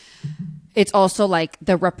 and it's also like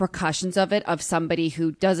the repercussions of it, of somebody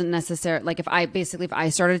who doesn't necessarily, like if I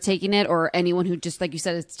started taking it, or anyone who just, like you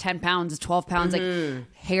said, it's 10 pounds, it's 12 pounds,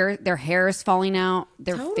 like their hair is falling out,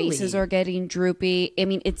 their faces are getting droopy. I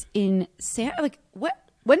mean, it's insane. Like,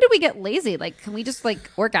 when did we get lazy? Like, can we just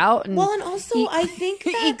like work out? And also I think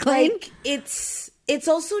that like it's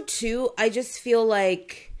also too, I just feel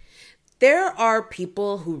like there are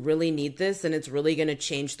people who really need this and it's really going to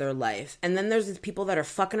change their life. And then there's these people that are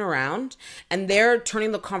fucking around and they're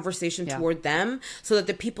turning the conversation toward them so that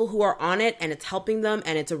the people who are on it and it's helping them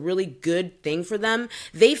and it's a really good thing for them,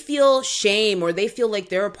 they feel shame or they feel like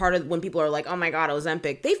they're a part of, when people are like, oh my God,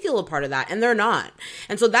 Ozempic, they feel a part of that and they're not.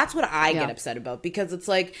 And so that's what I get upset about, because it's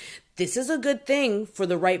like, this is a good thing for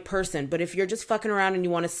the right person. But if you're just fucking around and you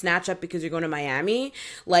want to snatch up because you're going to Miami,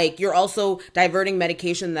 like, you're also diverting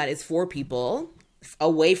medication that is for people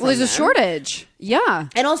away from there's a shortage. Yeah.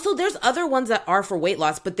 And also there's other ones that are for weight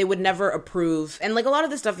loss, but they would never approve. And like, a lot of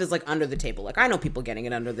this stuff is like under the table. Like, I know people getting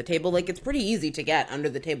it under the table. Like, it's pretty easy to get under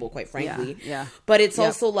the table, quite frankly. Yeah. But it's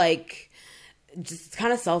also like, just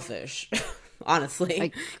kind of selfish, honestly.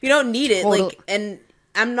 Like, you don't need it. Like, and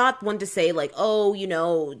I'm not one to say like, oh, you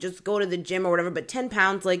know, just go to the gym or whatever, but 10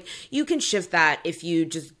 pounds, like, you can shift that if you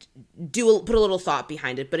just put a little thought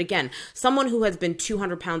behind it. But again, someone who has been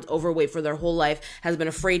 200 pounds overweight for their whole life, has been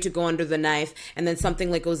afraid to go under the knife, and then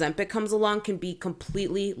something like Ozempic comes along, can be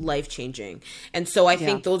completely life-changing. And so I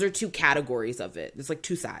think those are two categories of it. There's like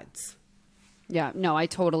two sides. Yeah, no, I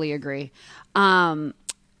totally agree.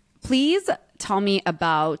 Please tell me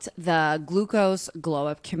about the Glucose Glow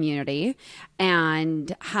Up community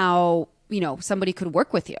and how, you know, somebody could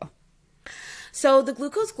work with you. So the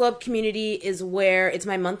Glucose Glow Up community is where it's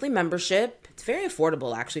my monthly membership. It's very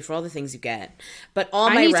affordable, actually, for all the things you get. But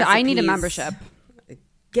I need a membership.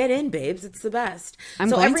 Get in, babes. It's the best.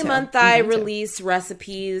 Every month I release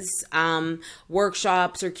recipes,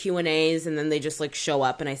 workshops or Q&As, and then they just like show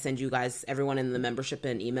up and I send you guys, everyone in the membership,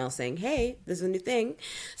 an email saying, hey, this is a new thing.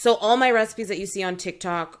 So all my recipes that you see on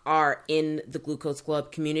TikTok are in the Glucose Glow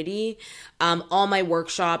Up community. All my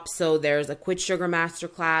workshops, so there's a Quit Sugar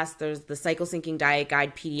Masterclass, there's the Cycle Syncing Diet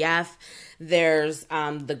Guide PDF, there's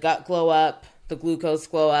the Gut Glow Up, the Glucose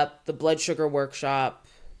Glow Up, the Blood Sugar Workshop,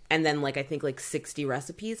 and then like I think like 60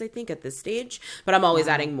 recipes I think at this stage, but I'm always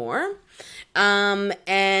adding more.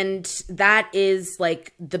 And that is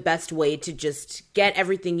like the best way to just get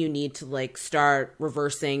everything you need to like start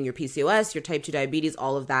reversing your PCOS, your type 2 diabetes,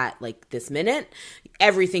 all of that like this minute.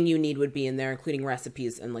 Everything you need would be in there, including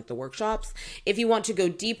recipes and like the workshops. If you want to go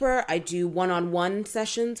deeper, I do one-on-one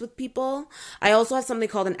sessions with people. I also have something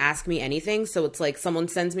called an Ask Me Anything. So it's like someone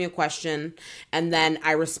sends me a question and then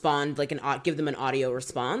I respond, like give them an audio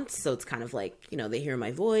response. So it's kind of like, you know, they hear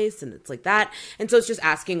my voice and it's like that. And so it's just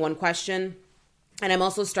asking one question. And I'm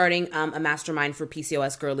also starting a mastermind for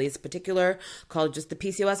PCOS girlies in particular called just the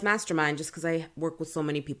PCOS Mastermind, just because I work with so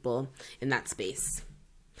many people in that space.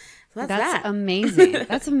 So that's amazing.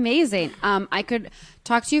 That's amazing. I could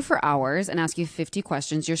talk to you for hours and ask you 50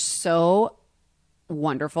 questions. You're so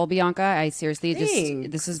wonderful, Bianca. I seriously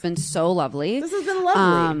this has been so lovely. This has been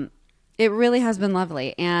lovely. It really has been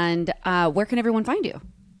lovely. And where can everyone find you?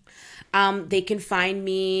 They can find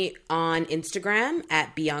me on Instagram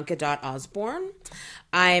at bianca.osborne.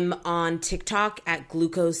 I'm on TikTok at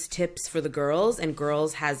Glucose Tips for the Girls, and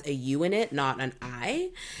girls has a U in it, not an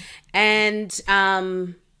I. And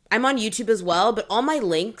I'm on YouTube as well, but all my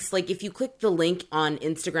links, like if you click the link on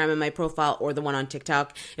Instagram in my profile or the one on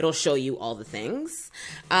TikTok, it'll show you all the things.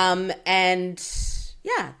 And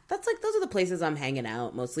yeah, that's like, those are the places I'm hanging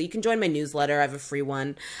out mostly. You can join my newsletter. I have a free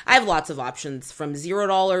one. I have lots of options from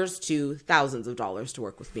 $0 to thousands of dollars to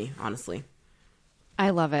work with me, honestly. I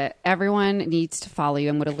love it. Everyone needs to follow you.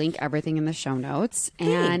 I'm going to link everything in the show notes.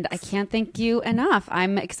 Thanks. And I can't thank you enough.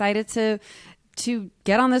 I'm excited to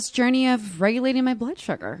get on this journey of regulating my blood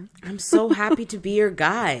sugar. I'm so happy to be your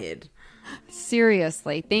guide.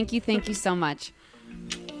 Seriously. Thank you so much.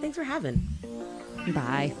 Thanks for having.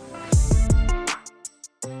 Bye.